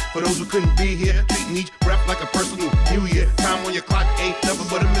shade for those who couldn't be here. Treating each breath like a personal new year. Time on your clock ain't nothing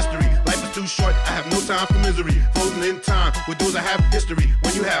but a mystery. Life is too short, I have no time for misery. Floating in time with those I have history.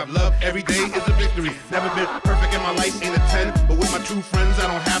 When you have love, every day is a victory. Never been perfect in my life, ain't a 10. But with my true friends, I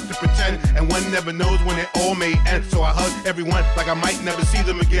don't have to pretend. And one never knows when it all may end. So I hug everyone like I might never see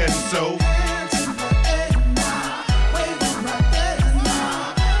them again. So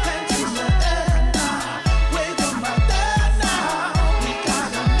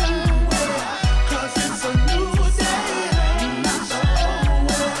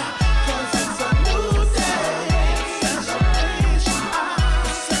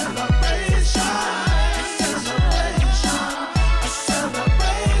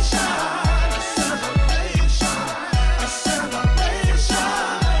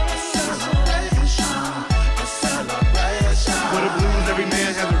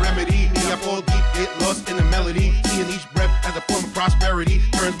prosperity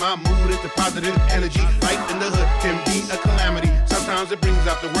turns my mood into positive energy. Life in the hood can be a calamity. Sometimes it brings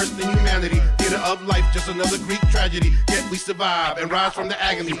out the worst in humanity. Theater of life, just another Greek tragedy. Yet we survive and rise from the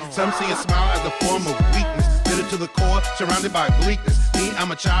agony. Some see a smile as a form of weakness. Bitter to the core, surrounded by bleakness. Me,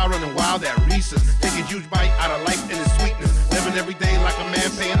 I'm a child running wild at recess. Taking huge bite out of life and its sweetness. Living every day like a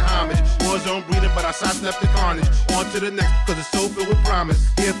man paying homage. War zone breathing, but I sidestep the carnage. On to the next, cause it's so filled with promise.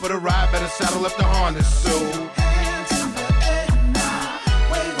 Here for the ride, better saddle up the harness. So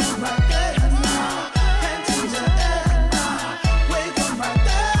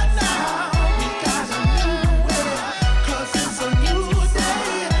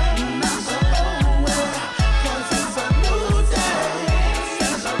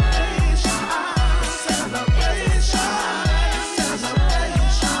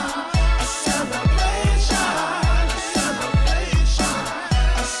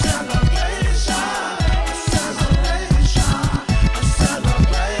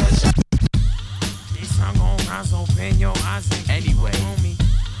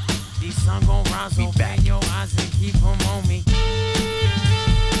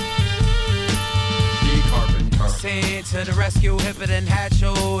to the rescue, hipper than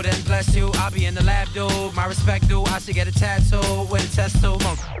Hatcho, then bless you. I'll be in the lab, dude. My respect, dude. I should get a tattoo with a test tube.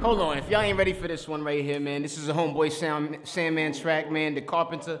 Hold on, if y'all ain't ready for this one right here, man, this is a homeboy Sandman track, man. The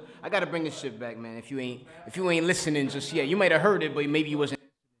Carpenter. I gotta bring this shit back, man. If you ain't listening just yet, you might have heard it, but maybe you wasn't.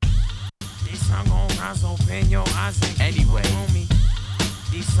 This song gon' rise, open your eyes. Anyway,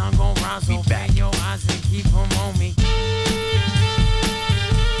 These sun gon' rise, so open your eyes and keep them on me.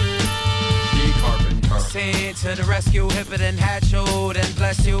 Send to the rescue, hip it and hatch you, then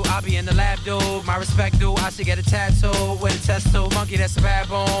bless you. I'll be in the lab, dude. My respect, dude. I should get a tattoo with a test tube. Monkey, that's a bad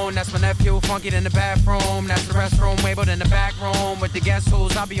bone. That's my nephew. Funky in the bathroom. That's the restroom. Wabled in the back room with the guest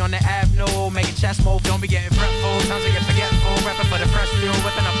who's. I'll be on the avenue, making chest move. Don't be getting fretful. Times I get forgetful. Repping for the fresh fuel,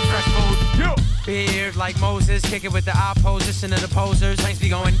 whipping up the fresh food. Yeah. Beard like Moses, kick it with the opposition of the posers. Tanks be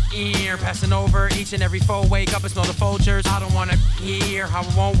going ear, passing over each and every foe. Wake up and smell the Folgers. I don't wanna hear how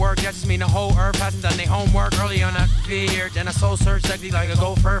it won't work. That just mean the whole earth hasn't done their homework. Early on I feared, then I soul searched ugly like a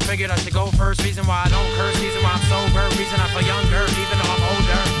gopher. Figured I should go first. Reason why I don't curse, reason why I'm sober, reason I feel younger, even though I'm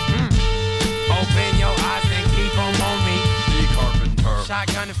older. Open your eyes and keep them on me.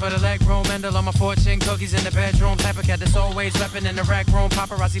 Shotgunning for the leg room, Mendel on my fortune, cookies in the bedroom. Type of cat that's always reppin' in the rec room.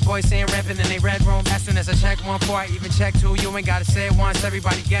 Paparazzi boys saying rapping in they red room. As soon as I check one, before I even check two, you ain't gotta say it once.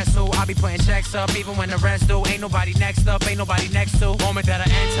 Everybody guess who? I be putting checks up, even when the rest do. Ain't nobody next up, ain't nobody next to. Moment that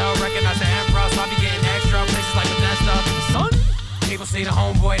I enter, recognize the emperor, so I be getting extra places like Bethesda. Son. People see the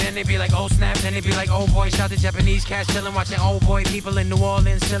homeboy, then they be like, oh snap, then they be like, oh boy. Shout to Japanese cats chillin', watching old boy. People in New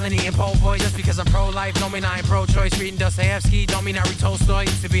Orleans chillin', eating po' boy. Just because I'm pro-life, don't mean I ain't pro-choice. Reading Dostoevsky, don't mean I read Tolstoy.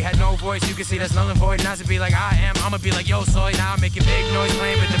 Used to be had no voice, you can see that's null and void. Now to be like I am, I'ma be like yo soy. Now I'm making big noise,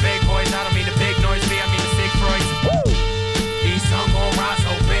 playing with the big boys. I don't mean the big noise, I mean the sick Freud. These sun gon' rise,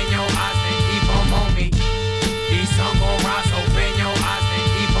 open your eyes, then keep them on me. These sun gon' rise, open your eyes, then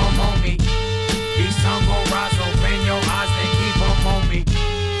keep them on me. These sun gon' rise, open your eyes, then keep them on me.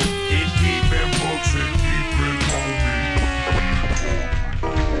 It keep and books and keep it on me.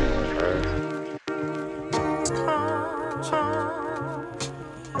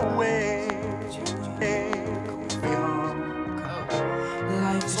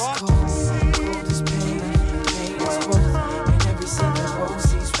 Life is cold, cold is pain, pain is growth, and every single rose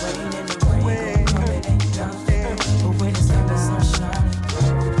sees rain and the rain gon' come, it ain't nothing, but when it's done the sun shining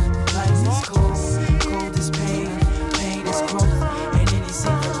through. Life is cold, cold is pain, pain is growth, and any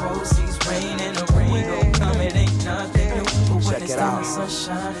single rose sees rain and the rain gon' come, it ain't nothing new, but when it's done the sun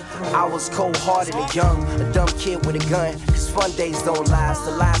shining through. I was cold-hearted and young, a dumb kid with a gun, cause fun days don't last,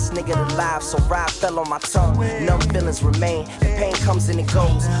 the last nigga to laugh, so rap fell on my tongue, numb feelings remain, the pain comes and it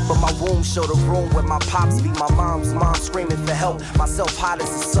goes, but my womb showed a room where my pops be my mom's mom screaming for help, myself hot as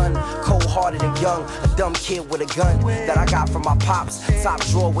the sun, cold-hearted and young, a dumb kid with a gun, that I got from my pops, top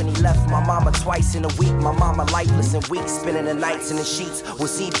drawer when he left my mama twice in a week, my mama lifeless and weak, spending the nights in the sheets,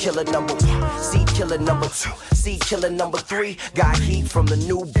 was seed killer number 1, seed killer number 2, seed killer number 3, got heat from the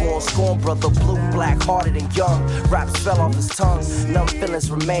newborn, scorn brother, blue, black, hearted and young, raps fell off his tongue, numb feelings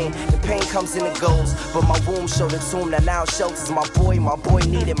remain, the pain comes and it goes, but my womb showed a tomb that now shelters my boy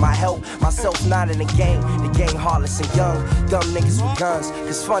needed my help, myself not in the gang heartless and young, dumb niggas with guns,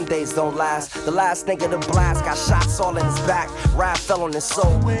 cause fun days don't last, the last nigga to blast, got shots all in his back, rap fell on his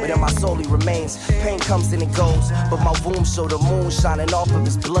soul, but in my soul he remains, pain comes and it goes, but my womb showed the moon shining off of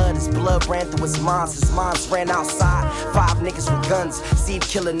his blood ran through his minds ran outside, 5 niggas with guns, seed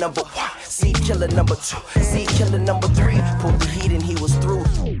killer number 1, seed killer number 2, seed killer number 3, pulled the heat and he was through.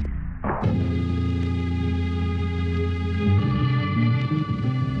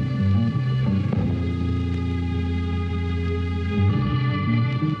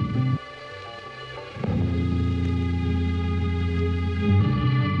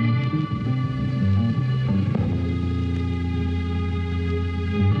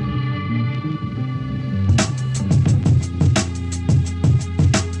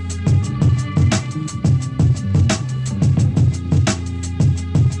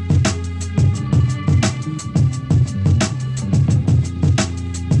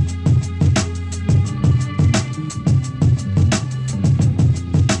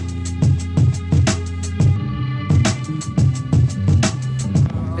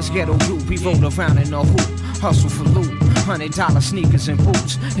 Ghetto youth, we roll around in a hoop, hustle for loot, $100 sneakers and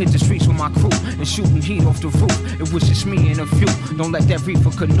boots, hit the streets with my crew and shooting heat off the roof. It was just me and a few, don't let that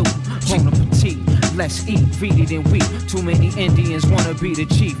reefer canoe. Bon appetit, let's eat, read it and weep. Too many Indians wanna be the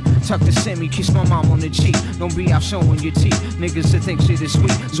chief. Tuck the semi, kiss my mom on the cheek. Don't be out showing your teeth, niggas that think shit is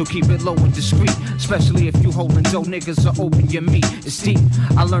sweet, so keep it low and discreet. Especially if you holding dough, niggas will open your meat. It's deep,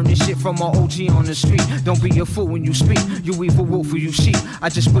 I learned this shit from my OG on the street. Don't be a fool when you speak, you evil wolf or you sheep. I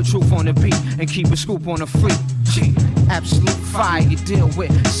just put truth on the beat and keep a scoop on the free. Absolute fire you deal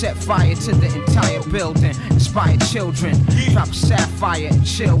with, set fire to the entire building, inspire children, drop a sapphire and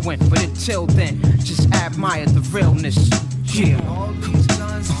chill win. But until then, just admire the realness. Yeah.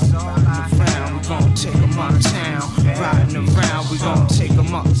 Around, we gon' take them out of town. Riding around, we gon' take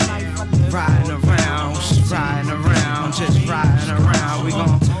them up. Riding around, just riding around, just riding around. We gon'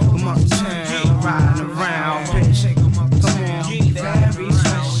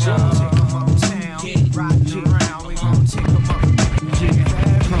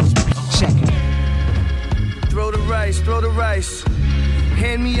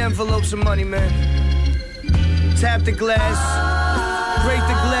 Hand me envelopes of money, man. Tap the glass, break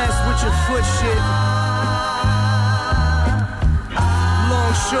the glass with your foot, shit.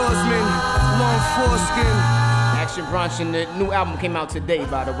 Long shoresman, long foreskin. Action Bronson, the new album came out today,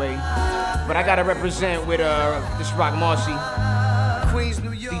 by the way. But I gotta represent with this Rock Marcy. Queens,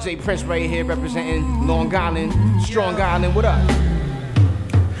 New York. DJ Prince right here representing Long Island, Strong Island, what up?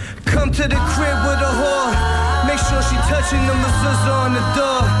 Come to the crib with a whore. Make sure she touching the mezuzah on the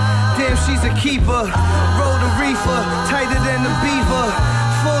door. Damn, she's a keeper. Roll the reefer, tighter than the beaver.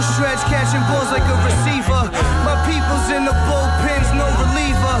 Full stretch, catching balls like a receiver. My people's in the bullpens, no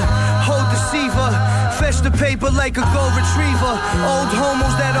reliever. Hold deceiver, fetch the paper like a gold retriever. Old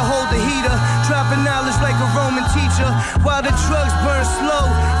homos that'll hold the heater. Dropping knowledge like a Roman teacher. While the drugs burn slow,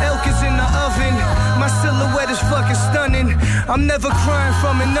 elk is in the oven. My silhouette is fucking stunning. I'm never crying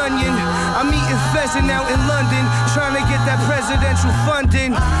from an onion. I'm eating pheasant out in London, trying to get that presidential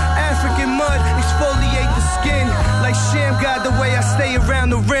funding. African mud, exfoliate the skin. Like Sham God, the way I stay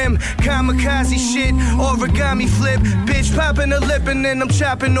around the rim. Kamikaze shit, origami flip. Bitch popping a lip and then I'm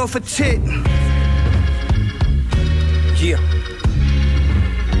chopping off a tit. Yeah.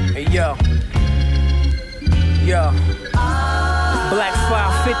 Hey, yo. Yo. Black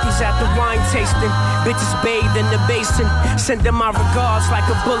 550s at the wine tasting. Bitches bathed in the basin. Sending my regards like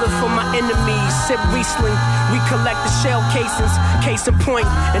a bullet for my enemies. Sip Riesling. We collect the shell casings. Case in point,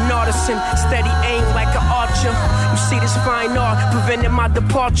 an artisan. Steady aim like an archer. You see this fine art preventing my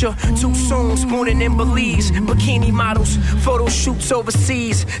departure. Too soon, spooning in Belize. Bikini models. Photo shoots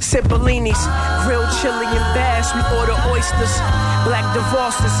overseas. Sip Bellinis. Grilled chili and bass. We order oysters. Black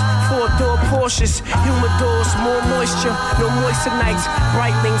divorces. 4-door Porsches. Humidors. More moisture. No moisture nights.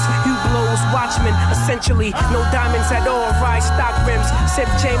 Brightlings. Hublows. Watchmen. Essentially, no diamonds at all. Ride stock rims. Sip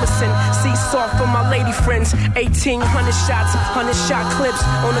Jameson. Sea soft for my lady friends. 1800 shots. 100 shot clips.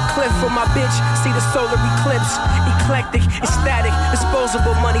 On the cliff for my bitch. See the solar eclipse. Eclectic. Ecstatic.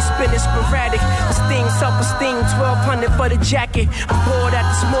 Disposable money. Spinning sporadic. Esteem. Self-esteem. 1200 for the jacket. I'm bored at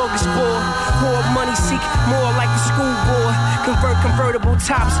the smorgasbord. More money seek. More like the school board. Convert convertible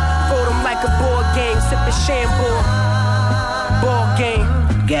tops. Fold them like a board game. Sipping Chambord. Ball game.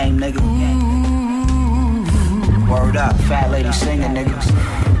 Game, nigga. Word up, fat lady singing, niggas.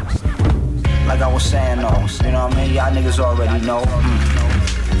 Like I was saying, though, you know what I mean? Y'all niggas already know.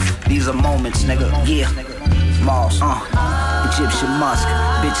 These are moments, nigga. Yeah. Moss, Egyptian musk,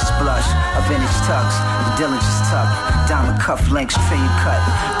 bitches blush, a vintage tux, the diligence tuck, diamond cuff links, trim cut,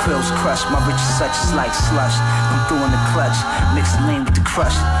 krills crushed, my rich is such as like slush. I'm through in the clutch, mixed lean with the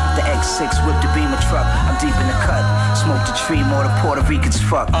crush. The X6 whip the beamer truck, I'm deep in the cut. Smoke the tree, more the Puerto Ricans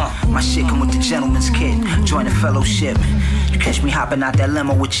fuck. My shit come with the gentleman's kit, join the fellowship. You catch me hopping out that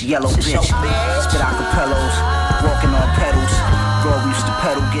limo with your yellow bitch. Spit acapellos, walking on pedals. Girl, we used to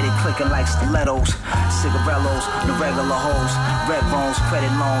pedal, get it clicking like stilettos. Cigarellos, the regular hoes. Red bones, credit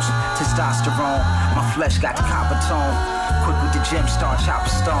loans, testosterone. My flesh got the copper tone. Quick with the gym, start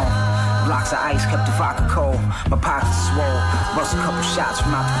chopper stone. Blocks of ice kept the vodka cold. My pockets swole. Bust a couple shots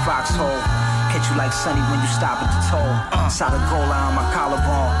from out the foxhole. Catch you like Sunny when you stop at the toll. Solid gold line on my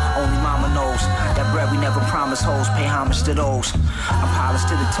collarbone. Only mama knows. That bread we never promised hoes. Pay homage to those. I'm polished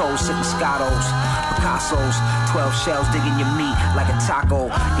to the toes, sipping Scottos. Picasso's. 12 shells digging your meat like a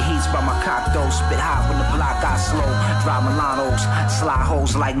taco. The heat's by my cock though. Spit hot when the block got slow. Drive Milanos. Slide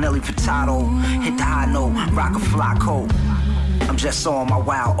hoes like Nelly Furtado. Hit the high note. Rock a fly coat. I'm just on my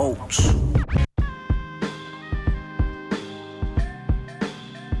wild oats.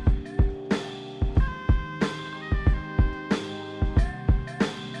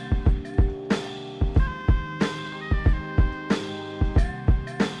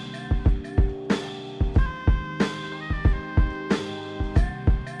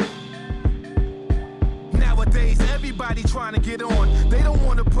 Trying to get on, they don't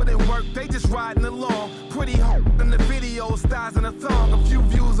want to put in work, they just riding along. Pretty hot in the video, stars in a thong. A few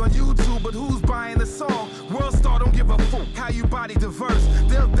views on YouTube, but who's buying the song? World star don't give a fuck how you body diverse.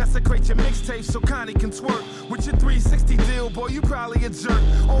 They'll desecrate your mixtape so Connie can twerk. With your 360 deal, boy, you probably a jerk.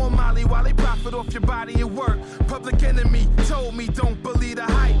 On Molly while they profit off your body and work. Public enemy told me don't believe the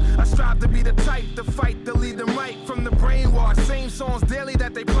hype. I strive to be the type to fight to lead them right from the brainwash. Same songs daily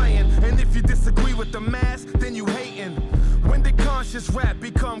that they playing. And if you disagree with the mass, then you hating. When did conscious rap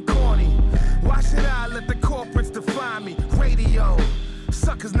become corny? Why should I let the corporates define me? Radio,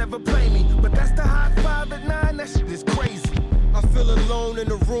 suckers never play me, but that's the high 5 at 9, that shit is crazy. I feel alone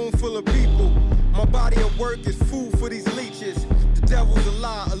in a room full of people. My body of work is food for these leeches. The devil's a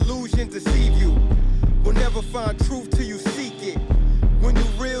lie, illusion deceive you. Will never find truth till you seek it. When you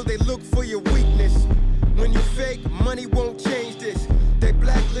real, they look for your weakness. When you fake, money won't change this. They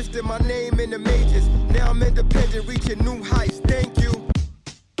listed my name in the majors. Now I'm independent, reaching new heights. Thank you.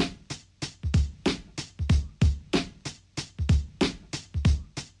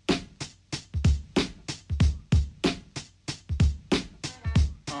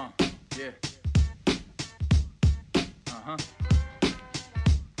 Yeah.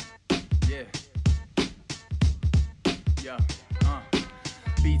 Yeah. Yeah.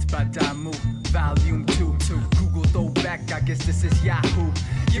 Beats by Damu, Volume 2. Google throwback, I guess this is Yahoo.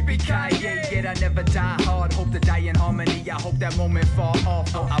 Yippee-ki-yay, yet I never die hard. Hope to die in harmony, I hope that moment fall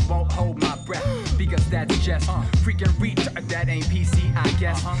off. Though I won't hold my breath, because that's just freaking retard. That ain't PC, I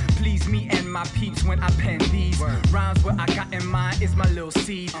guess. Please me and my peeps when I pen these rhymes. What I got in mind is my little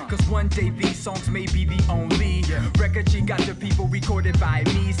seed. Cause one day these songs may be the only record you got the people recorded by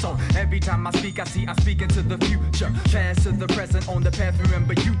me. So every time I speak, I see I'm speaking to the future. Past to the present, on the path,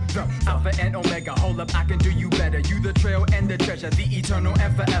 remember you, the Alpha and Omega. Hold up, I can do you better. You the trail and the treasure, the eternal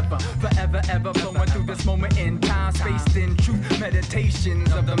and forever. Forever, ever flowing through this moment in time. Spaced in truth,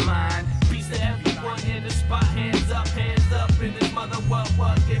 meditations of the mind. Peace to everyone in the spot. Hands up in this mother, what,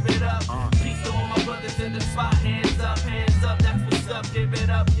 give it up. Peace to all my brothers in the spot. Hands up, that's what's up. Give it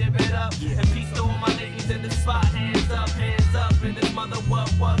up. And peace to all my ladies in the spot. Hands up in this mother,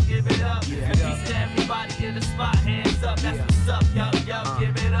 what, give it up. And peace to everybody in the spot. Hands up, that's what's up. Yup,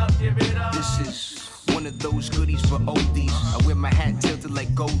 give it up. This is one of those goodies for oldies. I wear my hat tilted like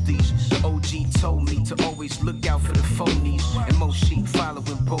goldies. The OG told me to always look out for the phonies. And most sheep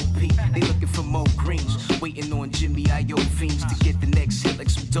following Bo Peep. They looking for more greens. Waiting on Jimmy I.O. fiends to get the next hit like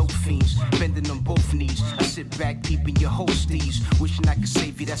some dope fiends. Bending on both knees. I sit back peeping your hosties. Wishing I could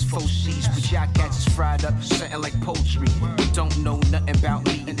save you, that's faux C's. But y'all cats is fried up, something like poultry. Don't know nothing about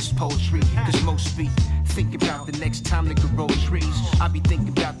me and this poetry. Cause most speak. Think about the next time they could roll trees. I be thinking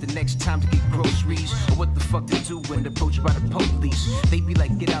about the next time to get groceries. Or what the fuck to do when approached by the police. They be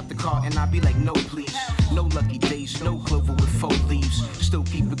like, get out the car, and I be like, no please. No lucky days, no clover with 4 leaves. Still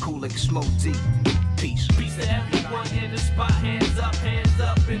keep it cool like smoke deep. Peace. Peace to everyone in the spot. Hands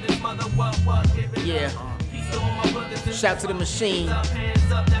up in this mother, what, give it Yeah. up. Peace to all my brothers in Shout to the machine.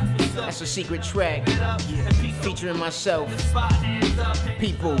 Hands up, that's what's up. That's a secret track featuring myself.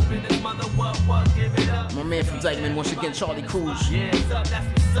 People. My man from Dykeman, once again, Charlie Cruz. Hands up, that's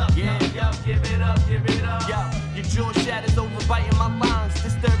what's up. Yo, give it up. Yo, your jaw shatters over biting my lines.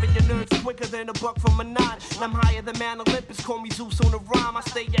 Disturbing your nerves quicker than a buck from a knot. And I'm higher than Mount Olympus, call me Zeus on the rhyme. I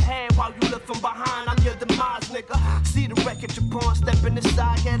stay ahead while you look from behind. I'm your demise, nigga. See the wreckage upon stepping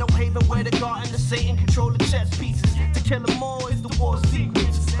aside. Ghetto haven where the garden of Satan control the chess pieces. To kill them all is the war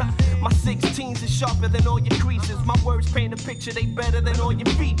secrets. My 16s is sharper than all your creases. My words paint a picture, they better than all your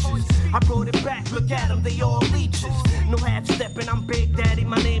features. I brought it back, look at them, they all leeches. No half stepping, I'm Big Daddy,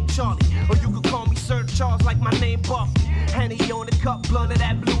 my name Charlie. Or you could call me Sir Charles like my name Buffy. Henny on the cup, blunt of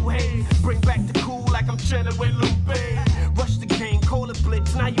that blue haze. Bring back the cool like I'm chillin' with Lupe. Rush the game, call it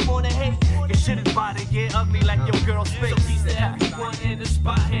blitz, now you wanna hate. Your shit is about to get ugly like your girl's face. So peace to everyone in the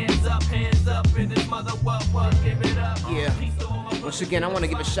spot. Hands up in this mother, what, give it up. Yeah. Once again, I want to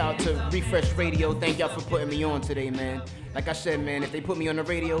give a shout out to Refresh Radio. Thank y'all for putting me on today, man. Like I said, man, if they put me on the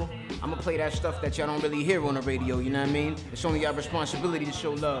radio, I'm going to play that stuff that y'all don't really hear on the radio, you know what I mean? It's only our responsibility to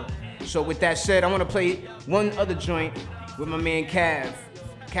show love. So with that said, I want to play one other joint with my man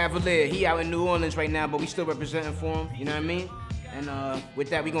Cavalier. He out in New Orleans right now, but we still representing for him, you know what I mean? And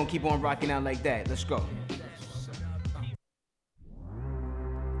with that, we going to keep on rocking out like that. Let's go.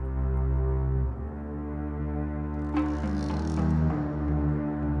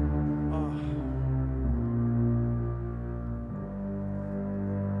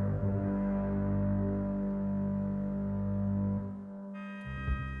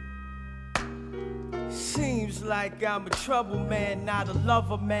 Seems like I'm a trouble man, not a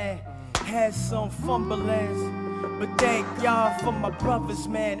lover man. Had some fumblings, but thank y'all for my brothers,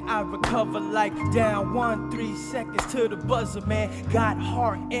 man. I recover like down 1-3 seconds to the buzzer, man. Got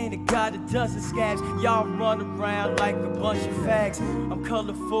heart and it got a dozen scabs. Y'all run around like a bunch of fags. I'm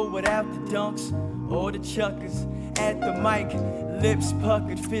colorful without the dunks or the chuckers. At the mic, lips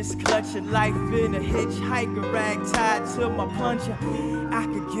puckered, fists clutching, life in a hitchhiker rag tied to my plunger. I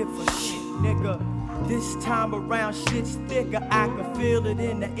could give a shit, nigga. This time around, shit's thicker, I can feel it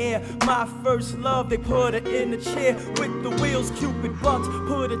in the air. My first love, they put her in the chair. With the wheels, Cupid bucks,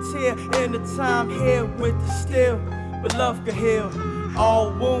 put a tear in the time here with the steel. But love can heal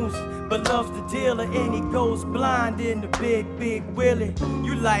all wounds, but loves the dealer, and he goes blind in the big Willie.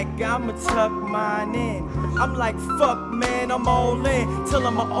 You like, I'ma tuck mine in. I'm like, fuck man, I'm all in, till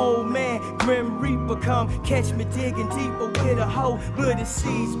I'm an old man. Grim Reaper come catch me digging deeper with a hoe, but the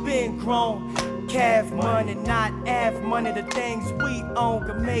seed's been grown. Calf money, not Av money. The things we own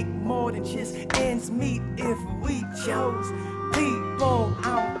can make more than just ends meet if we chose. People,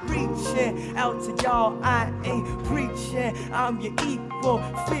 I'm reaching out to y'all, I ain't preaching. I'm your equal,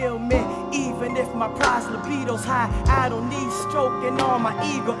 feel me? Even if my prize libido's high, I don't need stroking on my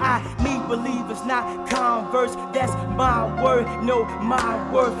ego. I need believers, not converse. That's my word, no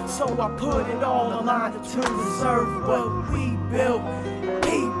my worth. So I put it all on line to reserve what we built.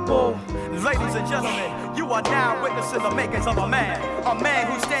 People, ladies and gentlemen, you are now witnessing the makings of a man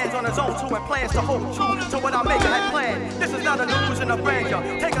who stands on his own two and plans to hold true to what I make had planned. This is not an illusion of grandeur.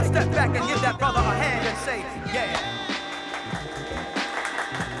 Take a step back and give that brother a hand and say, yeah.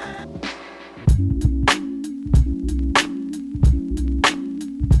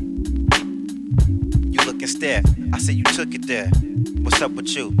 You looking stare, I say you took it there. What's up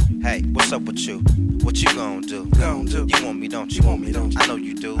with you? Hey, what's up with you? What you gon' do? You want me, don't you? I know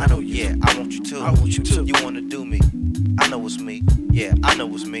you do. Yeah, I want you too. You wanna do me? I know it's me. Yeah, I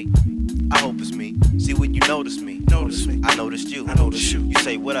know it's me. I hope it's me. See when you notice me. I noticed you. You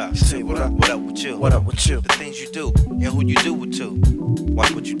say what up? What up with you? The things you do and who you do it to.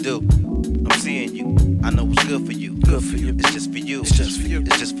 Watch what you do. I'm seeing you. I know what's good for you. It's just for you. It's just for you.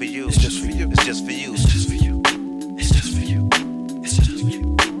 It's just for you. It's just for you. It's just for you. It's just for you. It's just for you. It's just for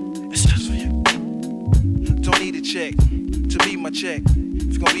you. It's just for you. Don't need a check to be my check.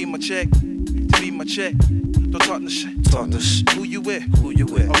 If you gon' be my check, to be my check. Don't talk the shit. Who you with? Are you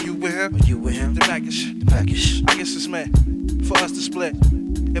with him? The package. I guess it's meant for us to split.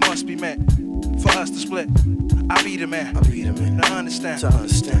 It must be meant for us to split. I be the man. Now understand. I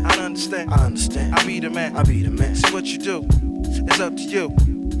understand. I be the man. See what you do. It's up to you.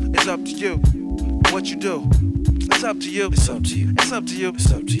 It's up to you. What you do. It's up to you. It's up to you. It's up to you.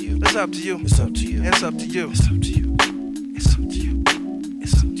 It's up to you. It's up to you. It's up to you. It's up to you. It's up to you. It's up to you.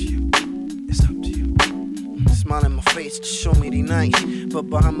 It's up to you. It's up to you. Smile in my face to show me they nice, but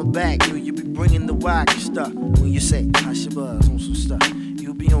behind my back, you be bringing the wacky stuff. When you say I should buzz on some stuff,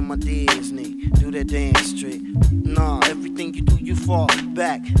 you be on my Disney, do that dance trick. Nah, everything you do, you fall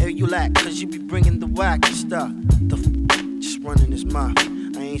back. Hey, you lack, cause you be bringing the wacky stuff. Just running his mouth.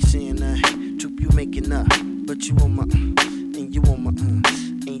 I ain't saying that. Troop you making up, but you on my and you on my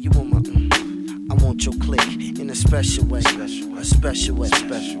and you on my I want your click in a special way, a special way, a special way,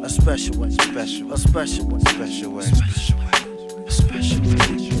 a special way, a special way, a special way, a special way, a special way.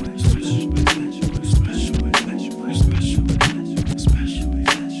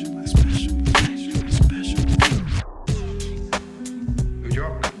 New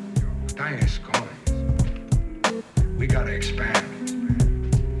York, time is gone. We gotta expand.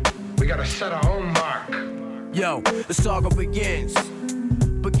 We gotta set our own mark. Yo, the saga begins.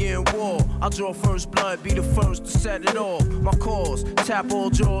 Begin war. I'll draw first blood, be the first to set it off. My cause, tap all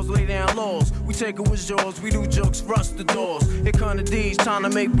jaws, lay down laws. We take it with jaws, we do jokes, rust the doors. Here come the D's, time to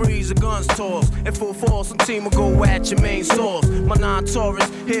make breeze, the guns toss. In full force, some team will go at your main source. My non-Taurus,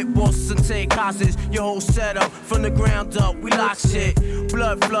 hit bosses and take hostages. Your whole setup, from the ground up, we lock shit.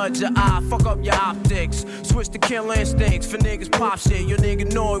 Blood flood your eye, fuck up your optics. Switch to kill instincts, for niggas pop shit. Your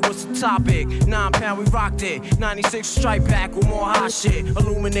nigga know it, what's the topic? 9 pound, we rocked it. 96 strike back with more hot shit.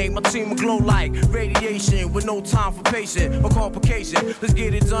 Illuminate, my team will glow like radiation with no time for patient or complication. Let's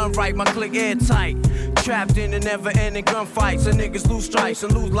get it done right, my click airtight. Trapped in the never-ending gunfights, and niggas lose stripes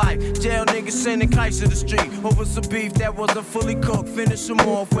and lose life. Jail niggas sending kites to the street over some beef that wasn't fully cooked. Finish them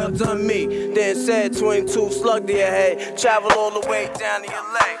off, well done me. Then said 22 slug to your head. Travel all the way down to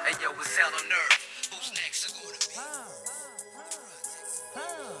your leg. Hey yo, what's hell on earth? Who's next?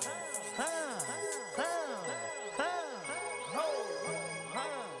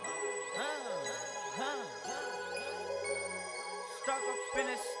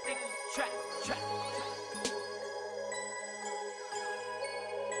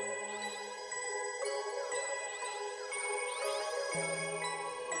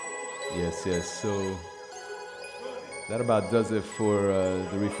 Yes, so that about does it for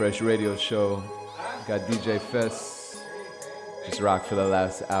the Refresh Radio Show. Got DJ PHES, just rock for the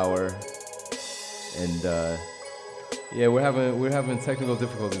last hour. And yeah, we're having technical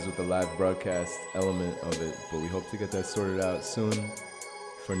difficulties with the live broadcast element of it, but we hope to get that sorted out soon.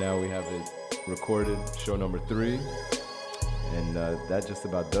 For now, we have it recorded, show number 3, and that just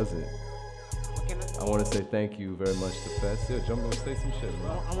about does it. I want to say thank you very much to PHES. Yeah, jump in, say some shit,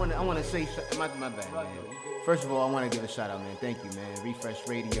 man. I want to say, my bad, man. First of all, I want to give a shout out, man. Thank you, man. Refresh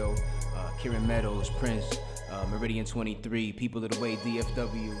Radio, Kieran Meadows, Prince, Meridian 23, People of the Way,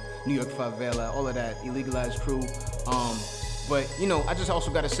 DFW, New York Favela, all of that, Illegalized Crew. But, you know, I just also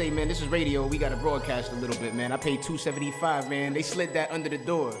got to say, man, this is radio. We got to broadcast a little bit, man. I paid $275, man. They slid that under the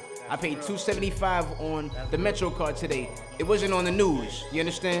door. I paid $275 on the Metro card today. It wasn't on the news. You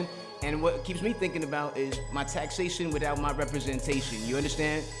understand? And what keeps me thinking about is my taxation without my representation. You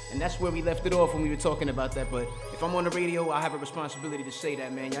understand? And that's where we left it off when we were talking about that. But if I'm on the radio, I have a responsibility to say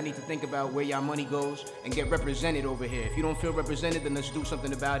that, man. Y'all need to think about where y'all money goes and get represented over here. If you don't feel represented, then let's do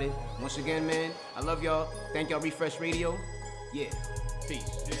something about it. Once again, man, I love y'all. Thank y'all, Refresh Radio. Yeah.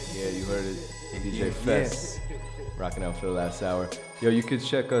 Peace. Yeah, you heard it. DJ PHES. Rocking out for the last hour. Yo, you could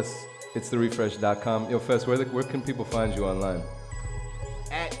check us. It's therefresh.com. Yo, PHES, where can people find you online?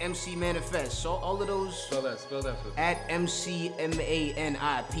 At MC Manifest. So all of those. Spell that for me. At MCMANIPHES.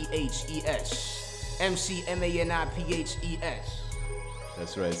 MCMANIPHES.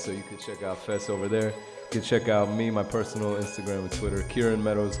 That's right. So you can check out PHES over there. You can check out me, my personal Instagram and Twitter, Kieran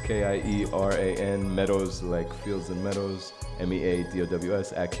Meadows, Kieran, Meadows like Fields and Meadows,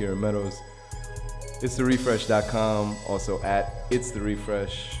 MEADOWS, at Kieran Meadows. It's therefresh.com, also at It's The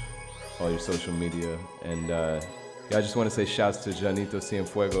Refresh, all your social media. And yeah, I just want to say shouts to Janito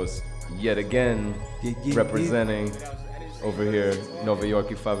Cienfuegos yet again, representing over here, Nova York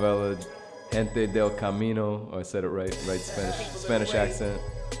Favela, Gente del Camino, or I said it right Spanish accent.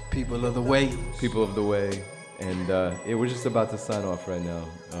 People of the way. People of the way. And yeah, we're just about to sign off right now.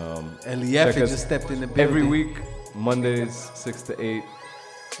 Elief just stepped in the building. Every week, Mondays, 6 to 8,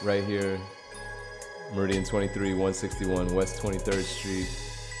 right here. Meridian 23, 161 West 23rd Street.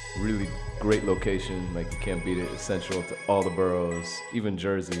 Really great location. Like, you can't beat it. It's central to all the boroughs, even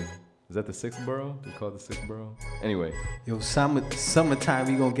Jersey. Is that the 6th borough? We call it the 6th borough? Anyway. Yo, summertime,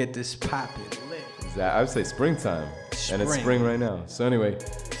 we gonna get this poppin'. I would say springtime. And it's spring right now. So anyway.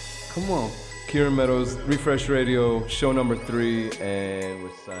 Come on. Kieran Meadows, Refresh Radio, show number 3, and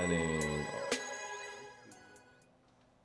we're signing.